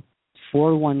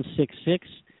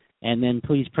 And then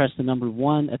please press the number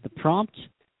 1 at the prompt,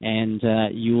 and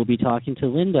you will be talking to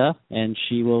Linda, and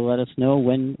she will let us know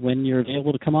when you're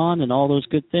available to come on and all those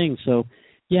good things. So,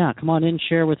 come on in,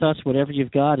 share with us whatever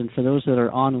you've got. And for those that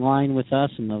are online with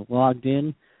us and have logged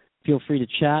in, feel free to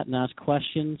chat and ask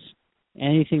questions,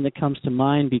 anything that comes to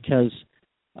mind, because,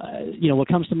 what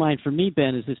comes to mind for me,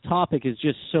 Ben, is this topic is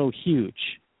just so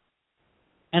huge.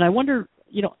 And I wonder,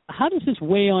 how does this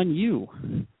weigh on you?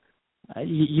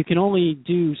 You can only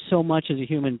do so much as a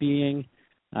human being.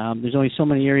 There's only so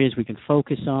many areas we can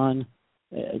focus on.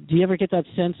 Do you ever get that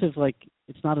sense of like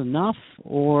it's not enough,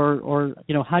 or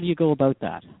how do you go about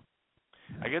that?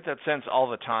 I get that sense all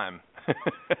the time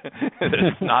that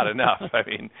it's not enough. I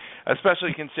mean,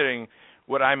 especially considering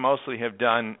what I mostly have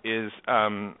done is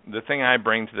the thing I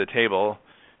bring to the table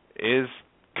is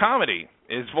comedy,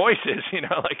 is voices.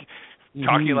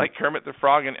 Talking like Kermit the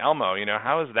Frog and Elmo.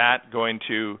 How is that going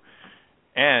to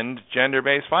end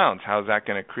gender-based violence? How is that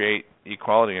going to create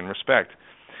equality and respect?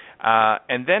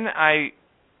 And then I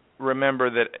remember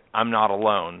that I'm not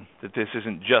alone, that this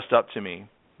isn't just up to me,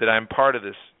 that I'm part of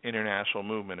this international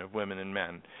movement of women and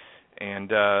men, and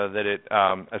that it,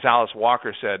 as Alice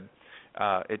Walker said,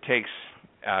 it takes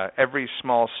every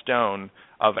small stone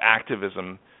of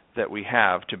activism that we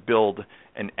have to build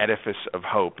an edifice of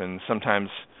hope. And sometimes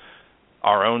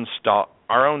our own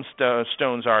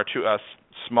stones are to us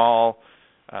small,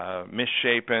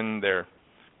 misshapen, their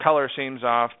color seems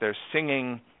off, they're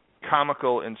singing,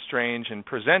 comical and strange, and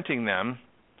presenting them,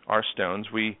 our stones,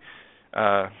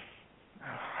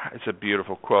 it's a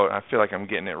beautiful quote, I feel like I'm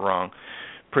getting it wrong.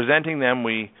 Presenting them,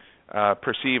 we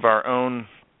perceive our own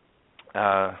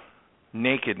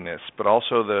nakedness, but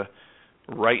also the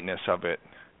rightness of it.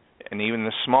 And even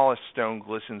the smallest stone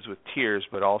glistens with tears,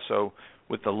 but also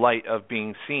with the light of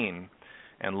being seen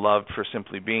and loved for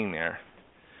simply being there.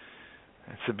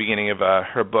 It's the beginning of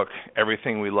her book,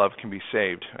 Everything We Love Can Be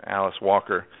Saved, Alice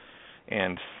Walker.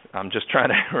 And I'm just trying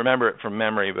to remember it from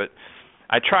memory, but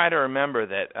I try to remember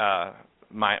that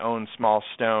my own small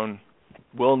stone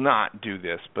will not do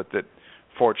this, but that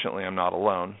fortunately I'm not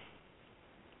alone.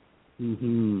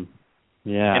 Mm-hmm.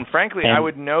 Yeah. And frankly, I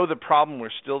would know the problem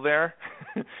were still there.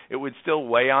 It would still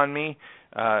weigh on me,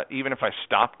 even if I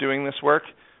stopped doing this work.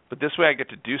 But this way I get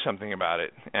to do something about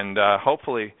it. And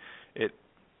hopefully it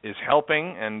is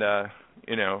helping. And, I'm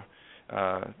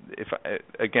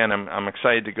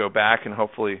excited to go back, and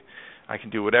hopefully I can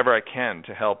do whatever I can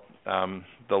to help the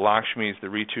Lakshmis, the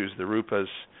Ritus, the Rupas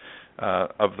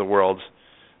of the world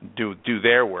do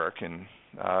their work. And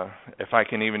if I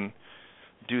can even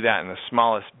do that in the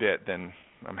smallest bit, then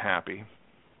I'm happy.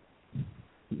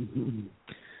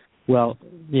 Well,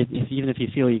 even if you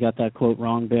feel you got that quote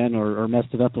wrong, Ben, or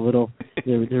messed it up a little,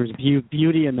 there's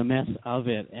beauty in the mess of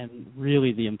it, and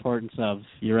really the importance of,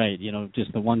 you're right,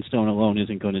 just the one stone alone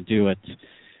isn't going to do it.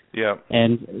 Yeah.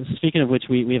 And speaking of which,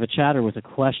 we have a chatter with a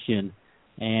question,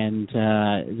 and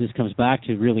this comes back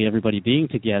to really everybody being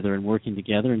together and working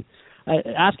together, and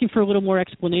asking for a little more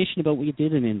explanation about what you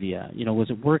did in India. Was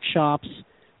it workshops?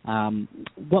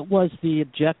 What was the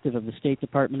objective of the State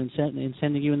Department in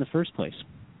sending you in the first place?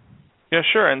 Yeah,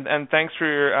 sure, and thanks for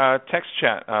your text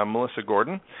chat, Melissa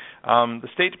Gordon. The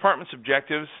State Department's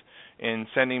objectives in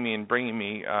sending me and bringing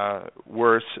me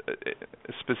were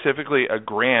specifically a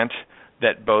grant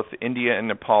that both India and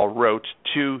Nepal wrote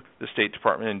to the State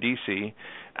Department in D.C.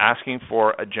 asking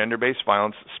for a gender-based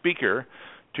violence speaker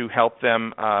to help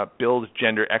them build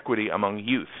gender equity among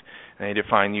youth. And they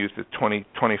define youth as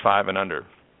 25 and under.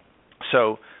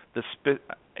 So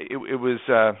it was.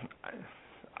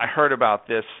 I heard about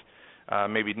this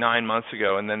maybe 9 months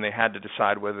ago, and then they had to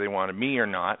decide whether they wanted me or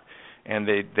not, and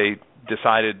they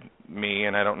decided me,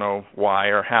 and I don't know why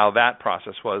or how that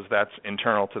process was. That's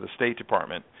internal to the State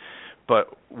Department.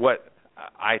 But what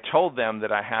I told them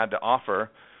that I had to offer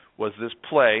was this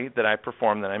play that I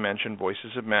performed that I mentioned,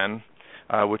 Voices of Men,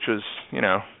 which was,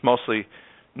 mostly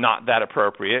not that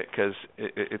appropriate because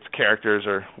its characters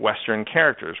are Western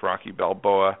characters, Rocky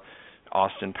Balboa,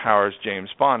 Austin Powers, James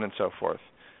Bond, and so forth.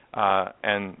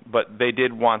 But they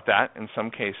did want that in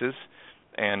some cases,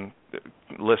 and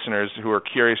listeners who are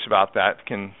curious about that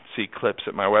can see clips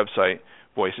at my website,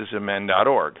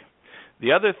 voicesofmen.org.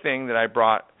 The other thing that I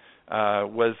brought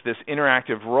was this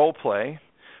interactive role play,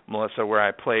 Melissa, where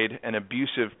I played an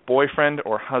abusive boyfriend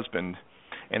or husband,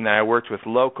 and then I worked with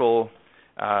local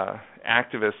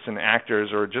activists and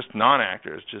actors, or just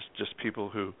non-actors, just people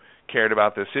who cared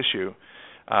about this issue.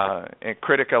 And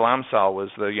Kritika Lamsal was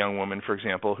the young woman, for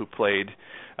example, who played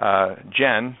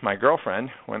Jen, my girlfriend,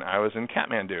 when I was in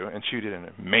Kathmandu, and she did an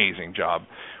amazing job.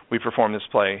 We performed this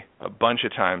play a bunch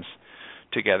of times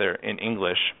together in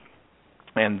English,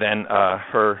 and then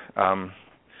her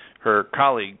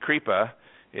colleague Kripa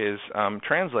is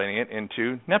translating it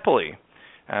into Nepali,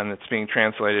 and it's being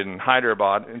translated in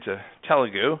Hyderabad into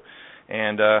Telugu,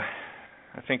 and I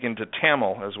think into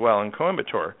Tamil as well in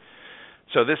Coimbatore.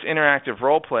 So this interactive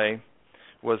role play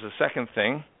was the second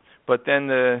thing, but then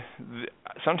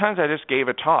sometimes I just gave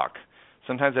a talk.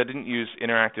 Sometimes I didn't use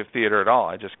interactive theater at all.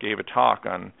 I just gave a talk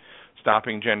on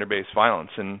stopping gender-based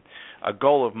violence. And a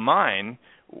goal of mine,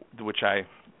 which I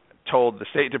told the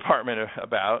State Department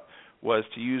about, was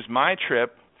to use my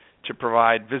trip to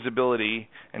provide visibility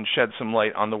and shed some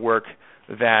light on the work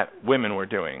that women were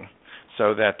doing,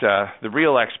 so that the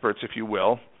real experts, if you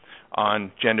will,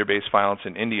 on gender-based violence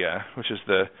in India, which is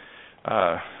the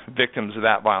victims of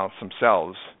that violence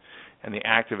themselves, and the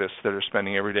activists that are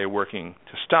spending every day working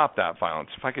to stop that violence.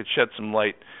 If I could shed some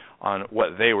light on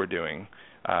what they were doing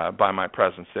by my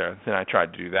presence there, then I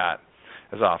tried to do that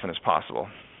as often as possible.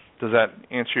 Does that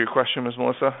answer your question, Ms.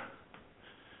 Melissa?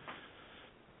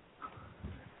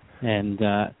 And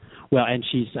and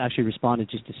she's actually responded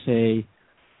just to say,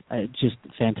 just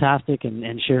fantastic,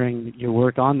 and sharing your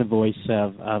work on the voice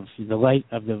of the light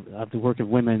of the work of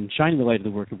women, shining the light of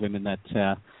the work of women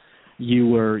that you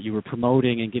were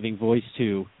promoting and giving voice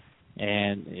to,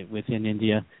 and within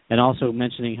India, and also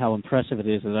mentioning how impressive it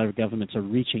is that other governments are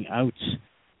reaching out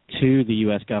to the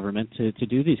U.S. government to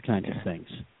do these kinds of things.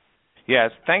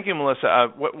 Yes, thank you, Melissa.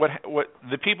 What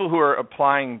the people who are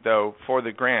applying though for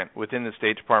the grant within the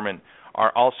State Department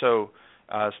are also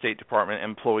State Department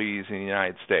employees in the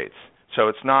United States. So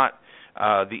it's not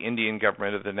the Indian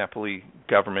government or the Nepali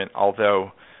government,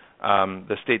 although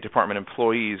the State Department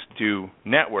employees do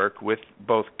network with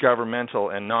both governmental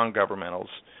and non-governmentals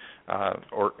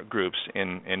or groups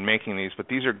in making these, but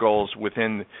these are goals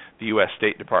within the U.S.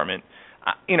 State Department.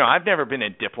 I've never been a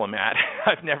diplomat.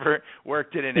 I've never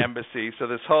worked at an embassy, so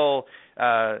this whole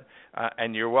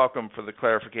and you're welcome for the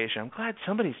clarification. I'm glad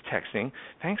somebody's texting.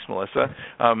 Thanks, Melissa.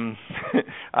 I'm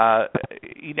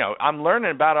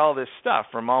learning about all this stuff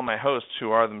from all my hosts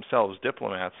who are themselves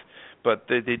diplomats, but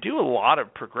they do a lot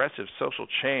of progressive social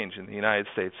change in the United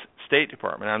States State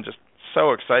Department. I'm just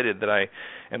so excited that I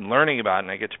am learning about it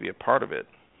and I get to be a part of it.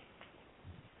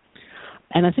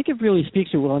 And I think it really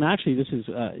speaks to, well, and actually this is,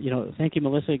 thank you,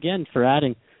 Melissa, again, for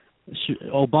adding.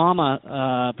 President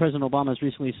Obama has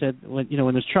recently said, when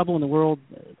there's trouble in the world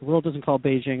doesn't call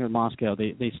Beijing or Moscow.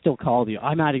 They still call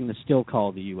I'm adding the still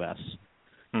call the U.S.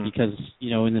 Because,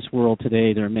 in this world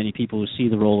today, there are many people who see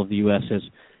the role of the U.S.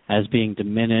 as being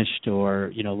diminished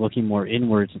or, looking more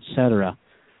inwards, et cetera.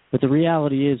 But the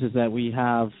reality is that we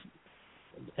have,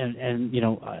 and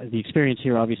the experience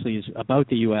here obviously is about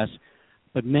the U.S.,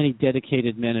 but many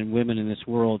dedicated men and women in this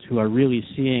world who are really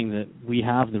seeing that we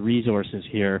have the resources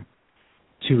here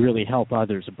to really help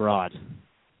others abroad.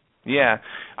 Yeah.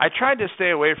 I tried to stay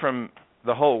away from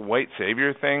the whole white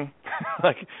savior thing.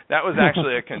 That was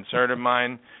actually a concern of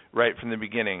mine right from the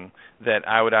beginning, that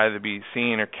I would either be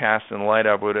seen or cast in the light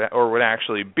of or would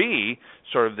actually be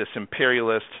sort of this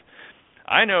imperialist,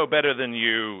 I know better than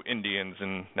you Indians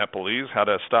and Nepalese how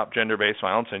to stop gender-based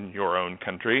violence in your own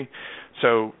country.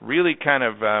 So really kind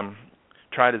of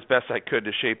tried as best I could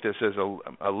to shape this as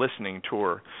a listening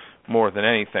tour more than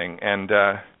anything.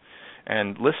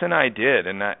 And listen, I did.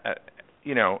 And,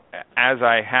 as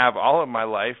I have all of my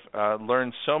life,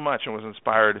 learned so much and was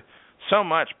inspired so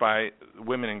much by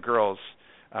women and girls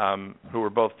who were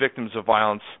both victims of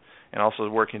violence and also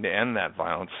working to end that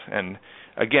violence. And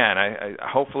again, I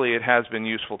hopefully it has been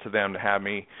useful to them to have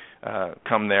me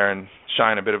come there and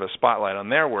shine a bit of a spotlight on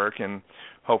their work, and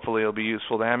hopefully it'll be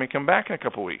useful to have me come back in a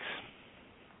couple of weeks.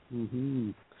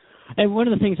 Mm-hmm. And one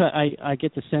of the things I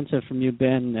get the sense of from you,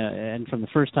 Ben, and from the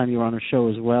first time you were on our show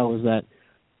as well, is that,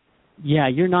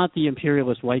 you're not the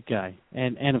imperialist white guy.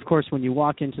 And of course, when you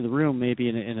walk into the room, maybe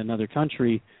in another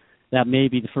country, that may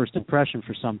be the first impression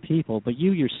for some people, but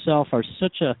you yourself are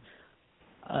such a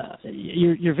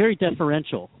you're very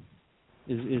deferential,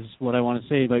 is what I want to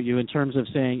say about you, in terms of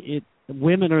saying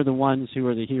women are the ones who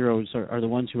are the heroes, are the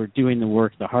ones who are doing the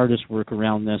work, the hardest work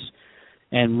around this.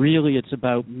 And really it's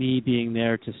about me being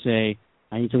there to say,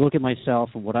 I need to look at myself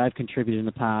and what I've contributed in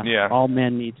the past. Yeah. All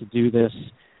men need to do this,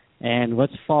 and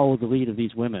let's follow the lead of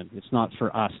these women. It's not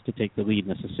for us to take the lead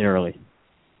necessarily.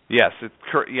 Yes,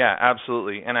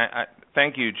 absolutely. And I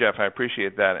thank you, Jeff. I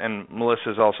appreciate that. And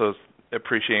Melissa's also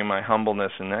appreciating my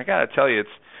humbleness. And I got to tell you,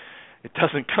 it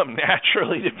doesn't come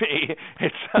naturally to me.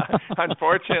 It's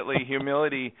unfortunately,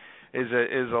 humility is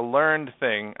a learned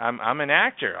thing. I'm an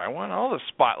actor. I want all the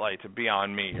spotlight to be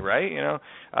on me, right?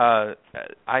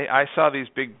 I saw these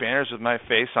big banners with my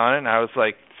face on it, and I was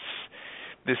like,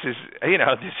 this is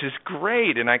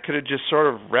great. And I could have just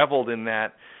sort of reveled in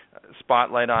that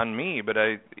spotlight on me, but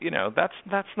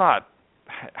that's not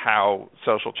how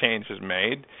social change is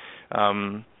made.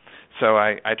 So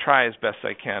I try as best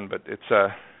I can, but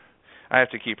I have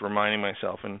to keep reminding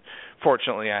myself. And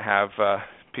fortunately, I have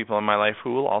people in my life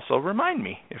who will also remind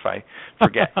me if I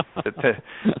forget that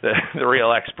the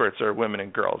real experts are women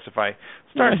and girls. If I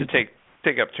start to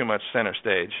take up too much center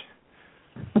stage.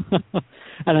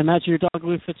 And I imagine your dog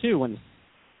Lufa too, when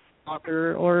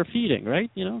soccer or feeding, right?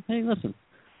 Hey, listen.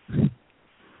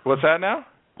 What's that now?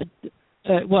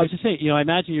 Well, I was just saying, I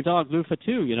imagine your dog Lufa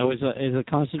too, is a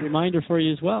constant reminder for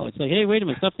you as well. It's like, hey, wait a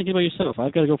minute, stop thinking about yourself.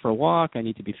 I've got to go for a walk. I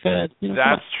need to be fed.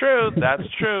 That's true. That's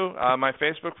true. My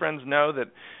Facebook friends know that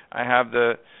I have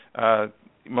the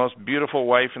most beautiful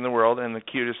wife in the world and the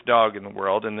cutest dog in the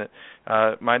world, and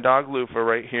that my dog Lufa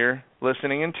right here,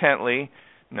 listening intently.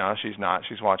 No, she's not.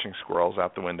 She's watching squirrels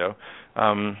out the window.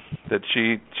 That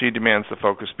she demands the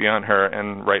focus be on her,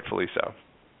 and rightfully so.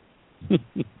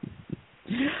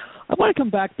 I want to come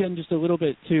back then just a little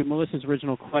bit to Melissa's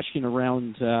original question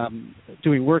around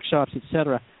doing workshops,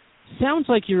 etc. Sounds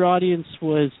like your audience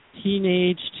was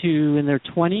teenage to in their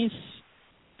 20s,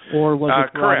 or was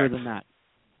it broader than that?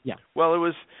 Yeah. Well, it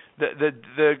was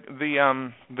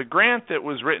the grant that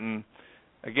was written,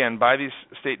 again, by these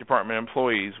State Department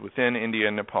employees within India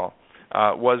and Nepal,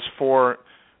 was for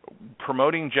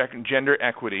promoting gender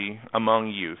equity among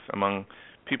youth, among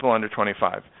people under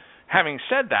 25. Having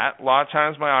said that, a lot of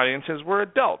times my audiences were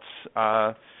adults.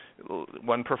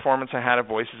 One performance I had of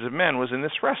Voices of Men was in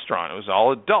this restaurant. It was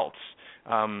all adults.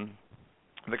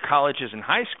 The colleges and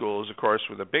high schools, of course,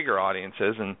 were the bigger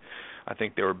audiences, and I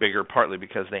think they were bigger partly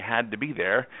because they had to be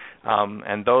there,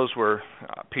 and those were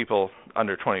people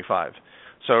under 25.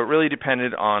 So it really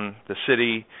depended on the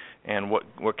city and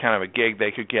what kind of a gig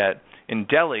they could get. In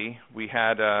Delhi, we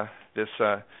had this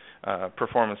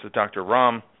performance with Dr.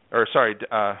 Abhijit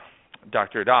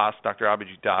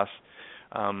Das,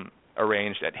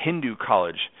 arranged at Hindu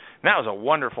College. And that was a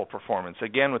wonderful performance.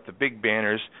 Again, with the big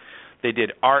banners, they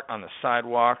did art on the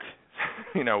sidewalk,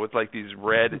 with like these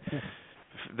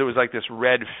there was like this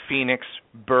red phoenix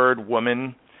bird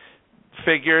woman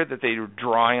figure that they were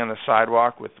drawing on the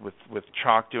sidewalk with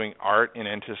chalk, doing art in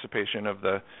anticipation of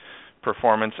the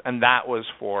performance, and that was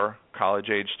for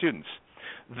college-age students.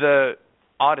 The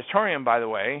auditorium, by the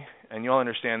way, and you'll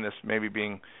understand this maybe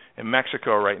being in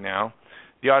Mexico right now,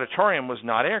 the auditorium was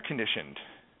not air-conditioned.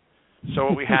 So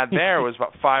what we had there was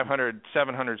about 500,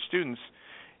 700 students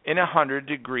in a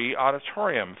 100-degree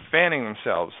auditorium fanning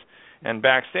themselves. And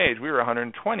backstage, we were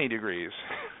 120 degrees.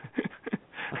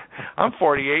 I'm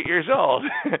 48 years old.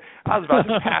 I was about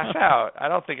to pass out. I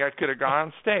don't think I could have gone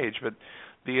on stage, but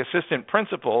the assistant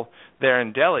principal there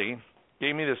in Delhi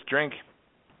gave me this drink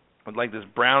with like this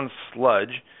brown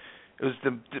sludge. It was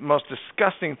the most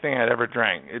disgusting thing I'd ever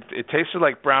drank. It tasted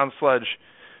like brown sludge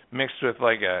mixed with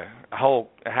like a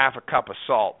half a cup of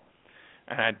salt.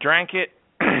 And I drank it,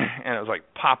 and it was like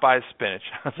Popeye's spinach.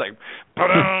 I was like,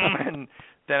 boom, and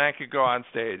then I could go on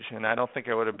stage, and I don't think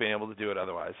I would have been able to do it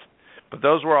otherwise. But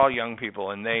those were all young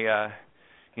people, and they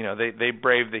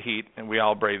braved the heat, and we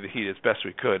all braved the heat as best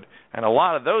we could. And a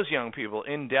lot of those young people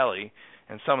in Delhi,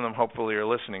 and some of them hopefully are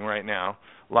listening right now,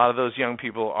 a lot of those young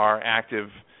people are active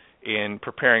in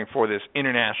preparing for this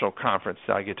international conference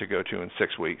that I get to go to in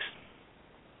 6 weeks.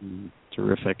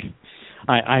 Terrific.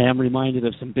 I am reminded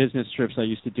of some business trips I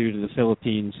used to do to the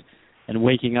Philippines, and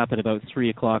waking up at about 3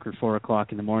 o'clock or 4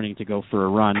 o'clock in the morning to go for a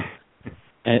run,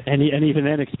 and even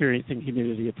then experiencing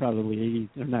humidity at probably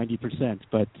 80 or 90%.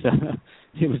 But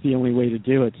it was the only way to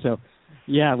do it. So,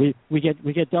 yeah, we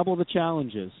get double the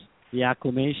challenges: the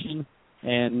acclimation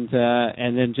and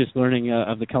then just learning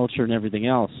of the culture and everything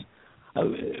else.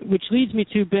 Which leads me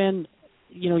to, Ben,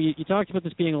 you talked about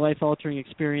this being a life-altering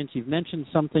experience. You've mentioned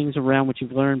some things around what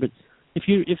you've learned, but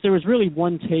if there was really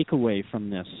one takeaway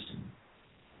from this,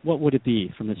 what would it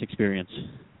be from this experience?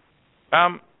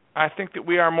 I think that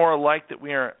we are more alike than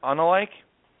we are unalike.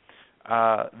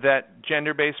 That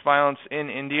gender-based violence in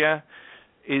India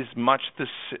is much the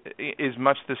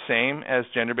same as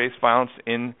gender-based violence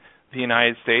in the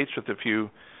United States, with a few,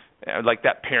 like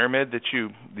that pyramid that you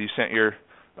sent your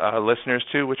listeners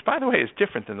to, which, by the way, is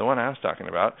different than the one I was talking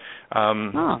about.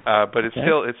 But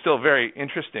it's still very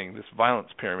interesting, this violence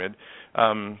pyramid,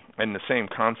 and the same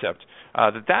concept.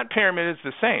 That pyramid is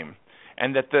the same,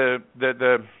 and that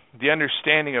the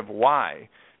understanding of why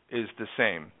is the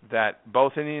same. That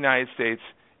both in the United States,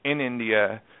 in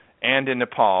India, and in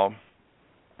Nepal,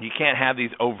 you can't have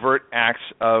these overt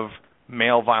acts of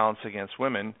male violence against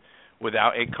women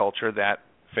without a culture that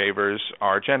favors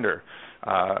our gender.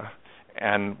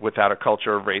 And without a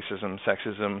culture of racism,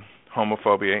 sexism,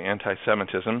 homophobia,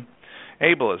 anti-Semitism,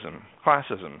 ableism,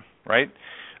 classism, right?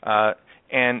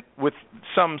 And with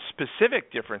some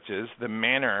specific differences, the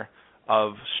manner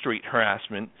of street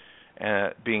harassment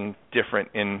being different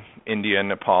in India and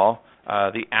Nepal,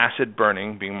 the acid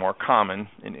burning being more common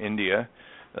in India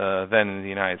than in the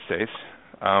United States.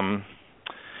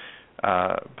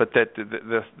 But that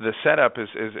the setup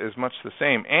is much the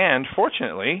same, and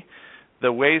fortunately,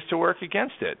 the ways to work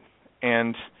against it.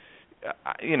 And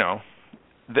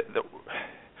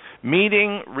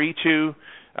meeting Ritu,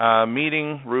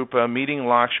 meeting Rupa, meeting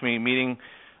Lakshmi, meeting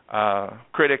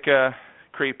Kritika,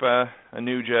 Kripa,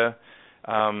 Anuja,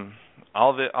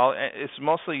 it's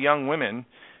mostly young women.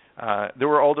 There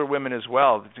were older women as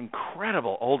well. It's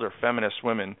incredible older feminist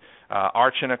women.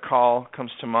 Archana Kaul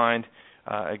comes to mind,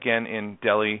 again in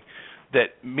Delhi.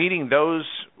 That meeting those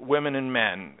women and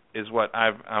men is what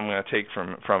I'm going to take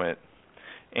from it.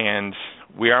 And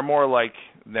we are more alike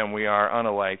than we are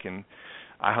unalike, and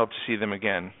I hope to see them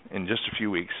again in just a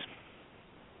few weeks.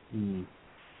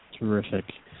 Terrific.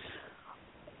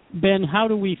 Ben, how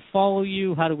do we follow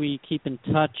you? How do we keep in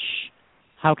touch?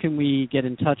 How can we get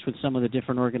in touch with some of the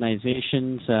different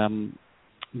organizations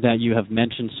that you have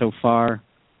mentioned so far?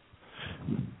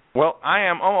 Well, I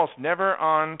am almost never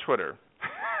on Twitter.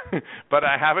 But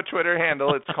I have a Twitter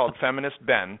handle. It's called Feminist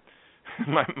Ben.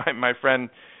 My friend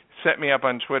set me up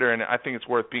on Twitter, and I think it's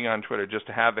worth being on Twitter just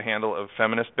to have the handle of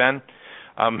Feminist Ben.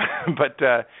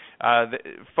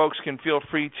 Folks can feel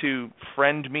free to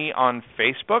friend me on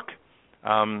Facebook.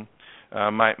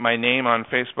 My name on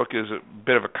Facebook is a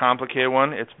bit of a complicated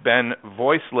one. It's Ben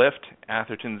Voicelift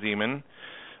Atherton-Zeman.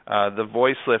 The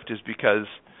Voicelift is because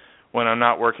when I'm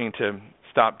not working to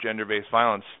stop gender-based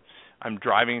violence, I'm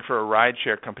driving for a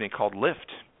rideshare company called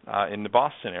Lyft in the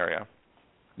Boston area.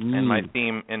 And my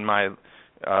theme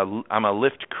I'm a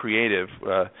Lyft creative.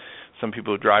 Some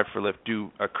people who drive for Lyft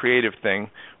do a creative thing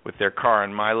with their car,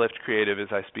 and my Lyft creative is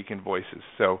I speak in voices.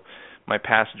 So my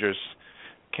passengers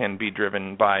can be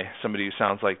driven by somebody who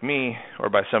sounds like me or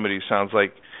by somebody who sounds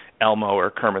like Elmo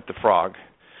or Kermit the Frog.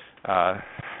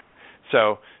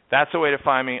 So that's a way to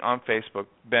find me on Facebook,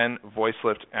 Ben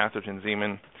Voicelift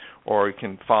Atherton-Zeman, or you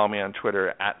can follow me on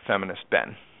Twitter at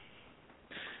FeministBen.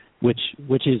 Which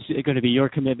is going to be your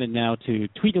commitment now to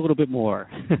tweet a little bit more.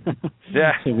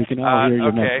 Yeah. So we can all hear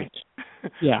your message.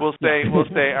 Yeah. We'll stay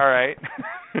all right.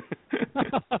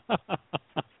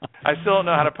 I still don't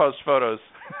know how to post photos.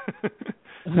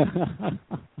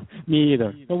 Me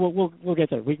either. But we'll get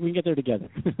there. We can get there together.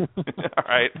 All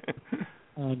right.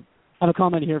 I have a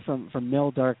comment here from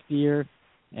Mel Dark Deer,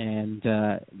 and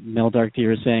Mel Dark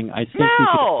Deer is saying, I think we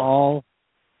could all...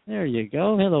 There you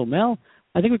go. Hello, Mel.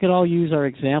 I think we could all use our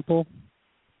example.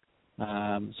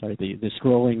 Sorry, the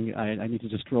scrolling, I need to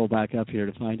just scroll back up here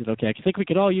to find it. Okay, I think we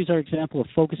could all use our example of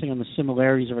focusing on the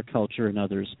similarities of our culture and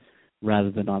others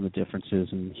rather than on the differences,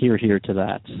 and hear to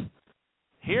that.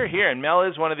 Hear, and Mel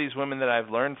is one of these women that I've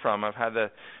learned from. I've had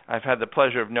the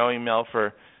pleasure of knowing Mel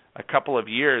for a couple of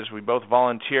years. We both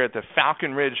volunteer at the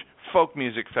Falcon Ridge Folk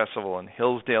Music Festival in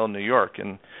Hillsdale, New York,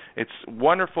 and it's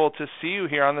wonderful to see you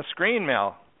here on the screen,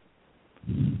 Mel.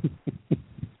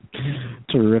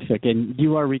 Terrific. And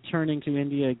you are returning to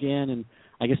India again, and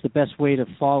I guess the best way to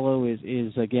follow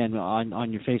is again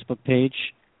on your Facebook page.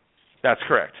 That's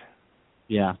correct.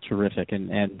 Yeah, terrific.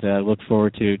 And look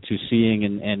forward to seeing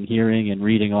and hearing and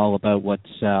reading all about what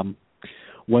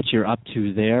you're up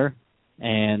to there.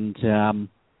 And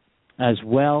as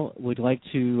well, we'd like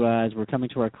to, as we're coming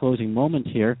to our closing moment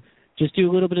here, just do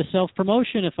a little bit of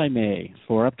self-promotion, if I may,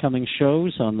 for upcoming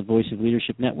shows on the Voice of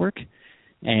Leadership Network.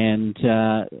 And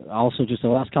also just a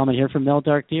last comment here from Mel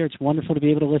Dark Deer. It's wonderful to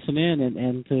be able to listen in,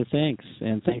 and thanks.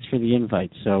 And thanks for the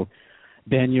invite. So,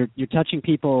 Ben, you're touching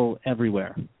people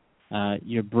everywhere.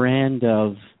 Your brand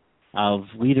of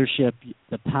leadership,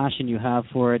 the passion you have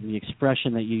for it, and the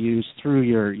expression that you use through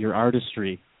your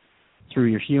artistry, through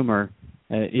your humor,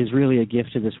 is really a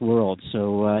gift to this world.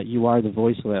 So you are the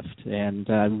Voicelift, and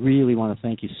I really want to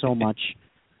thank you so much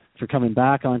for coming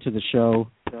back onto the show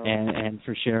and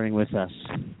for sharing with us.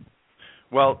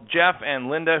 Well, Jeff and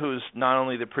Linda, who's not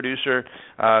only the producer,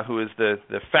 who is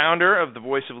the founder of the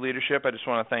Voice of Leadership, I just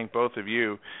want to thank both of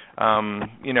you.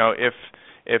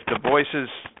 If the voices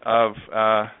of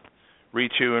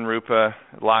Ritu and Rupa,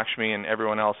 Lakshmi, and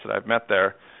everyone else that I've met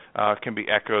there can be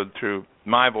echoed through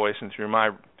my voice and through my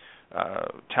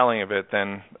telling of it,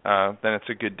 then it's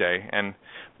a good day. And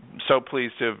so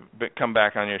pleased to come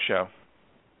back on your show.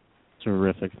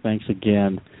 Terrific. Thanks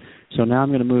again. So now I'm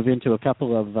going to move into a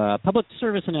couple of public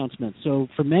service announcements. So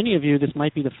for many of you, this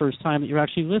might be the first time that you're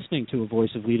actually listening to a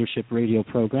Voice of Leadership radio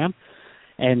program.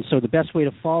 And so the best way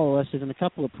to follow us is in a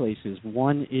couple of places.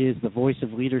 One is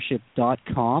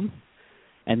thevoiceofleadership.com,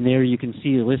 and there you can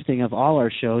see a listing of all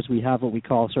our shows. We have what we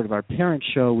call sort of our parent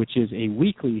show, which is a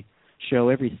weekly show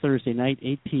every Thursday night,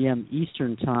 8 p.m.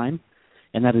 Eastern Time,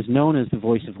 and that is known as The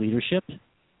Voice of Leadership.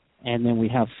 And then we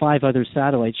have 5 other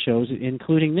satellite shows,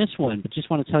 including this one. But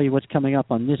just want to tell you what's coming up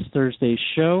on this Thursday's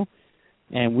show.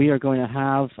 And we are going to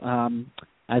have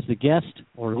as the guest,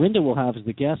 or Linda will have as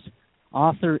the guest,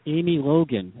 author Amy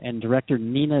Logan and director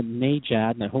Nina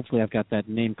Najad, and hopefully I've got that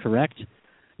name correct.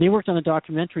 They worked on a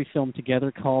documentary film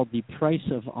together called The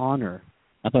Price of Honor,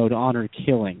 about honor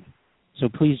killing. So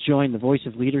please join the Voice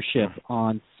of Leadership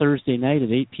on Thursday night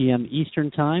at 8 p.m. Eastern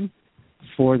Time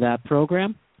for that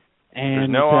program. And there's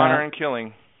no honor in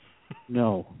killing.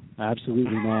 No,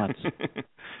 absolutely not.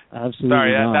 Absolutely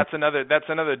Sorry, not.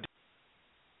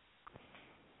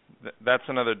 That's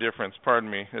another difference. Pardon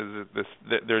me.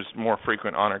 There's more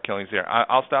frequent honor killings there.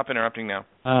 I'll stop interrupting now.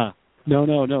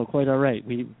 No, quite all right.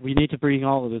 We need to bring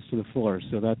all of this to the floor,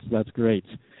 so that's great.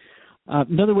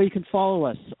 Another way you can follow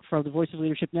us from the Voice of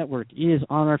Leadership Network is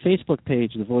on our Facebook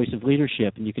page, The Voice of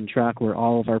Leadership, and you can track where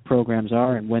all of our programs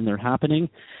are and when they're happening.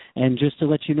 And just to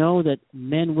let you know that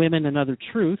Men, Women, and Other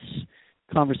Truths,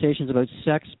 conversations about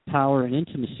sex, power, and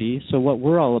intimacy, so what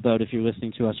we're all about if you're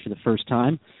listening to us for the first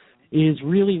time, is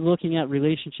really looking at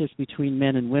relationships between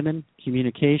men and women,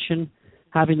 communication,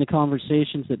 having the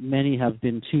conversations that many have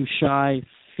been too shy,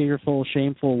 fearful,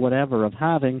 shameful, whatever, of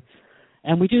having.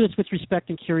 And we do this with respect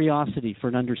and curiosity for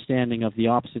an understanding of the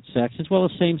opposite sex as well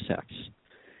as same sex.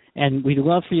 And we'd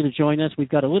love for you to join us. We've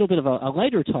got a little bit of a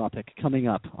lighter topic coming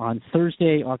up on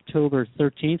Thursday, October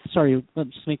 13th. Sorry, let's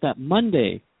make that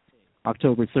Monday,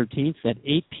 October 13th at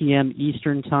 8 p.m.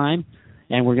 Eastern Time.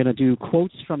 And we're going to do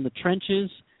quotes from the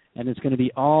trenches, and it's going to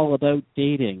be all about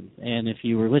dating. And if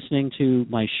you were listening to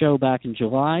my show back in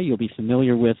July, you'll be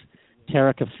familiar with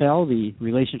Tarika Fell, the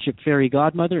relationship fairy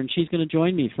godmother, and she's going to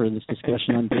join me for this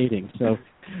discussion on dating. So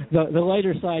the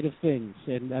lighter side of things.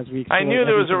 And as we I knew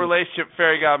there was a relationship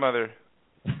fairy godmother.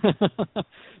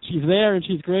 She's there, and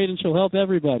she's great, and she'll help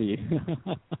everybody.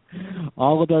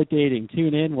 All about dating.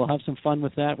 Tune in. We'll have some fun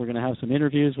with that. We're going to have some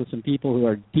interviews with some people who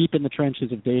are deep in the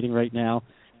trenches of dating right now,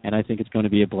 and I think it's going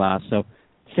to be a blast. So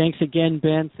thanks again,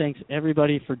 Ben. Thanks,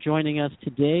 everybody, for joining us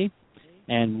today,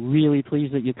 and really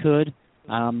pleased that you could.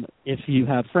 If you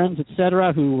have friends,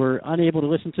 etc., who were unable to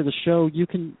listen to the show, you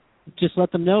can just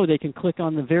let them know. They can click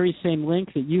on the very same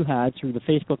link that you had through the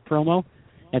Facebook promo,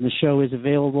 and the show is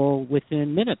available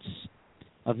within minutes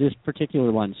of this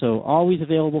particular one. So always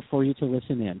available for you to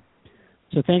listen in.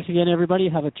 So thanks again, everybody.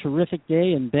 Have a terrific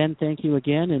day. And Ben, thank you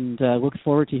again, and look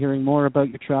forward to hearing more about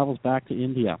your travels back to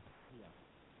India.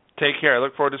 Take care. I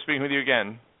look forward to speaking with you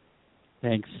again.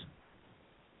 Thanks.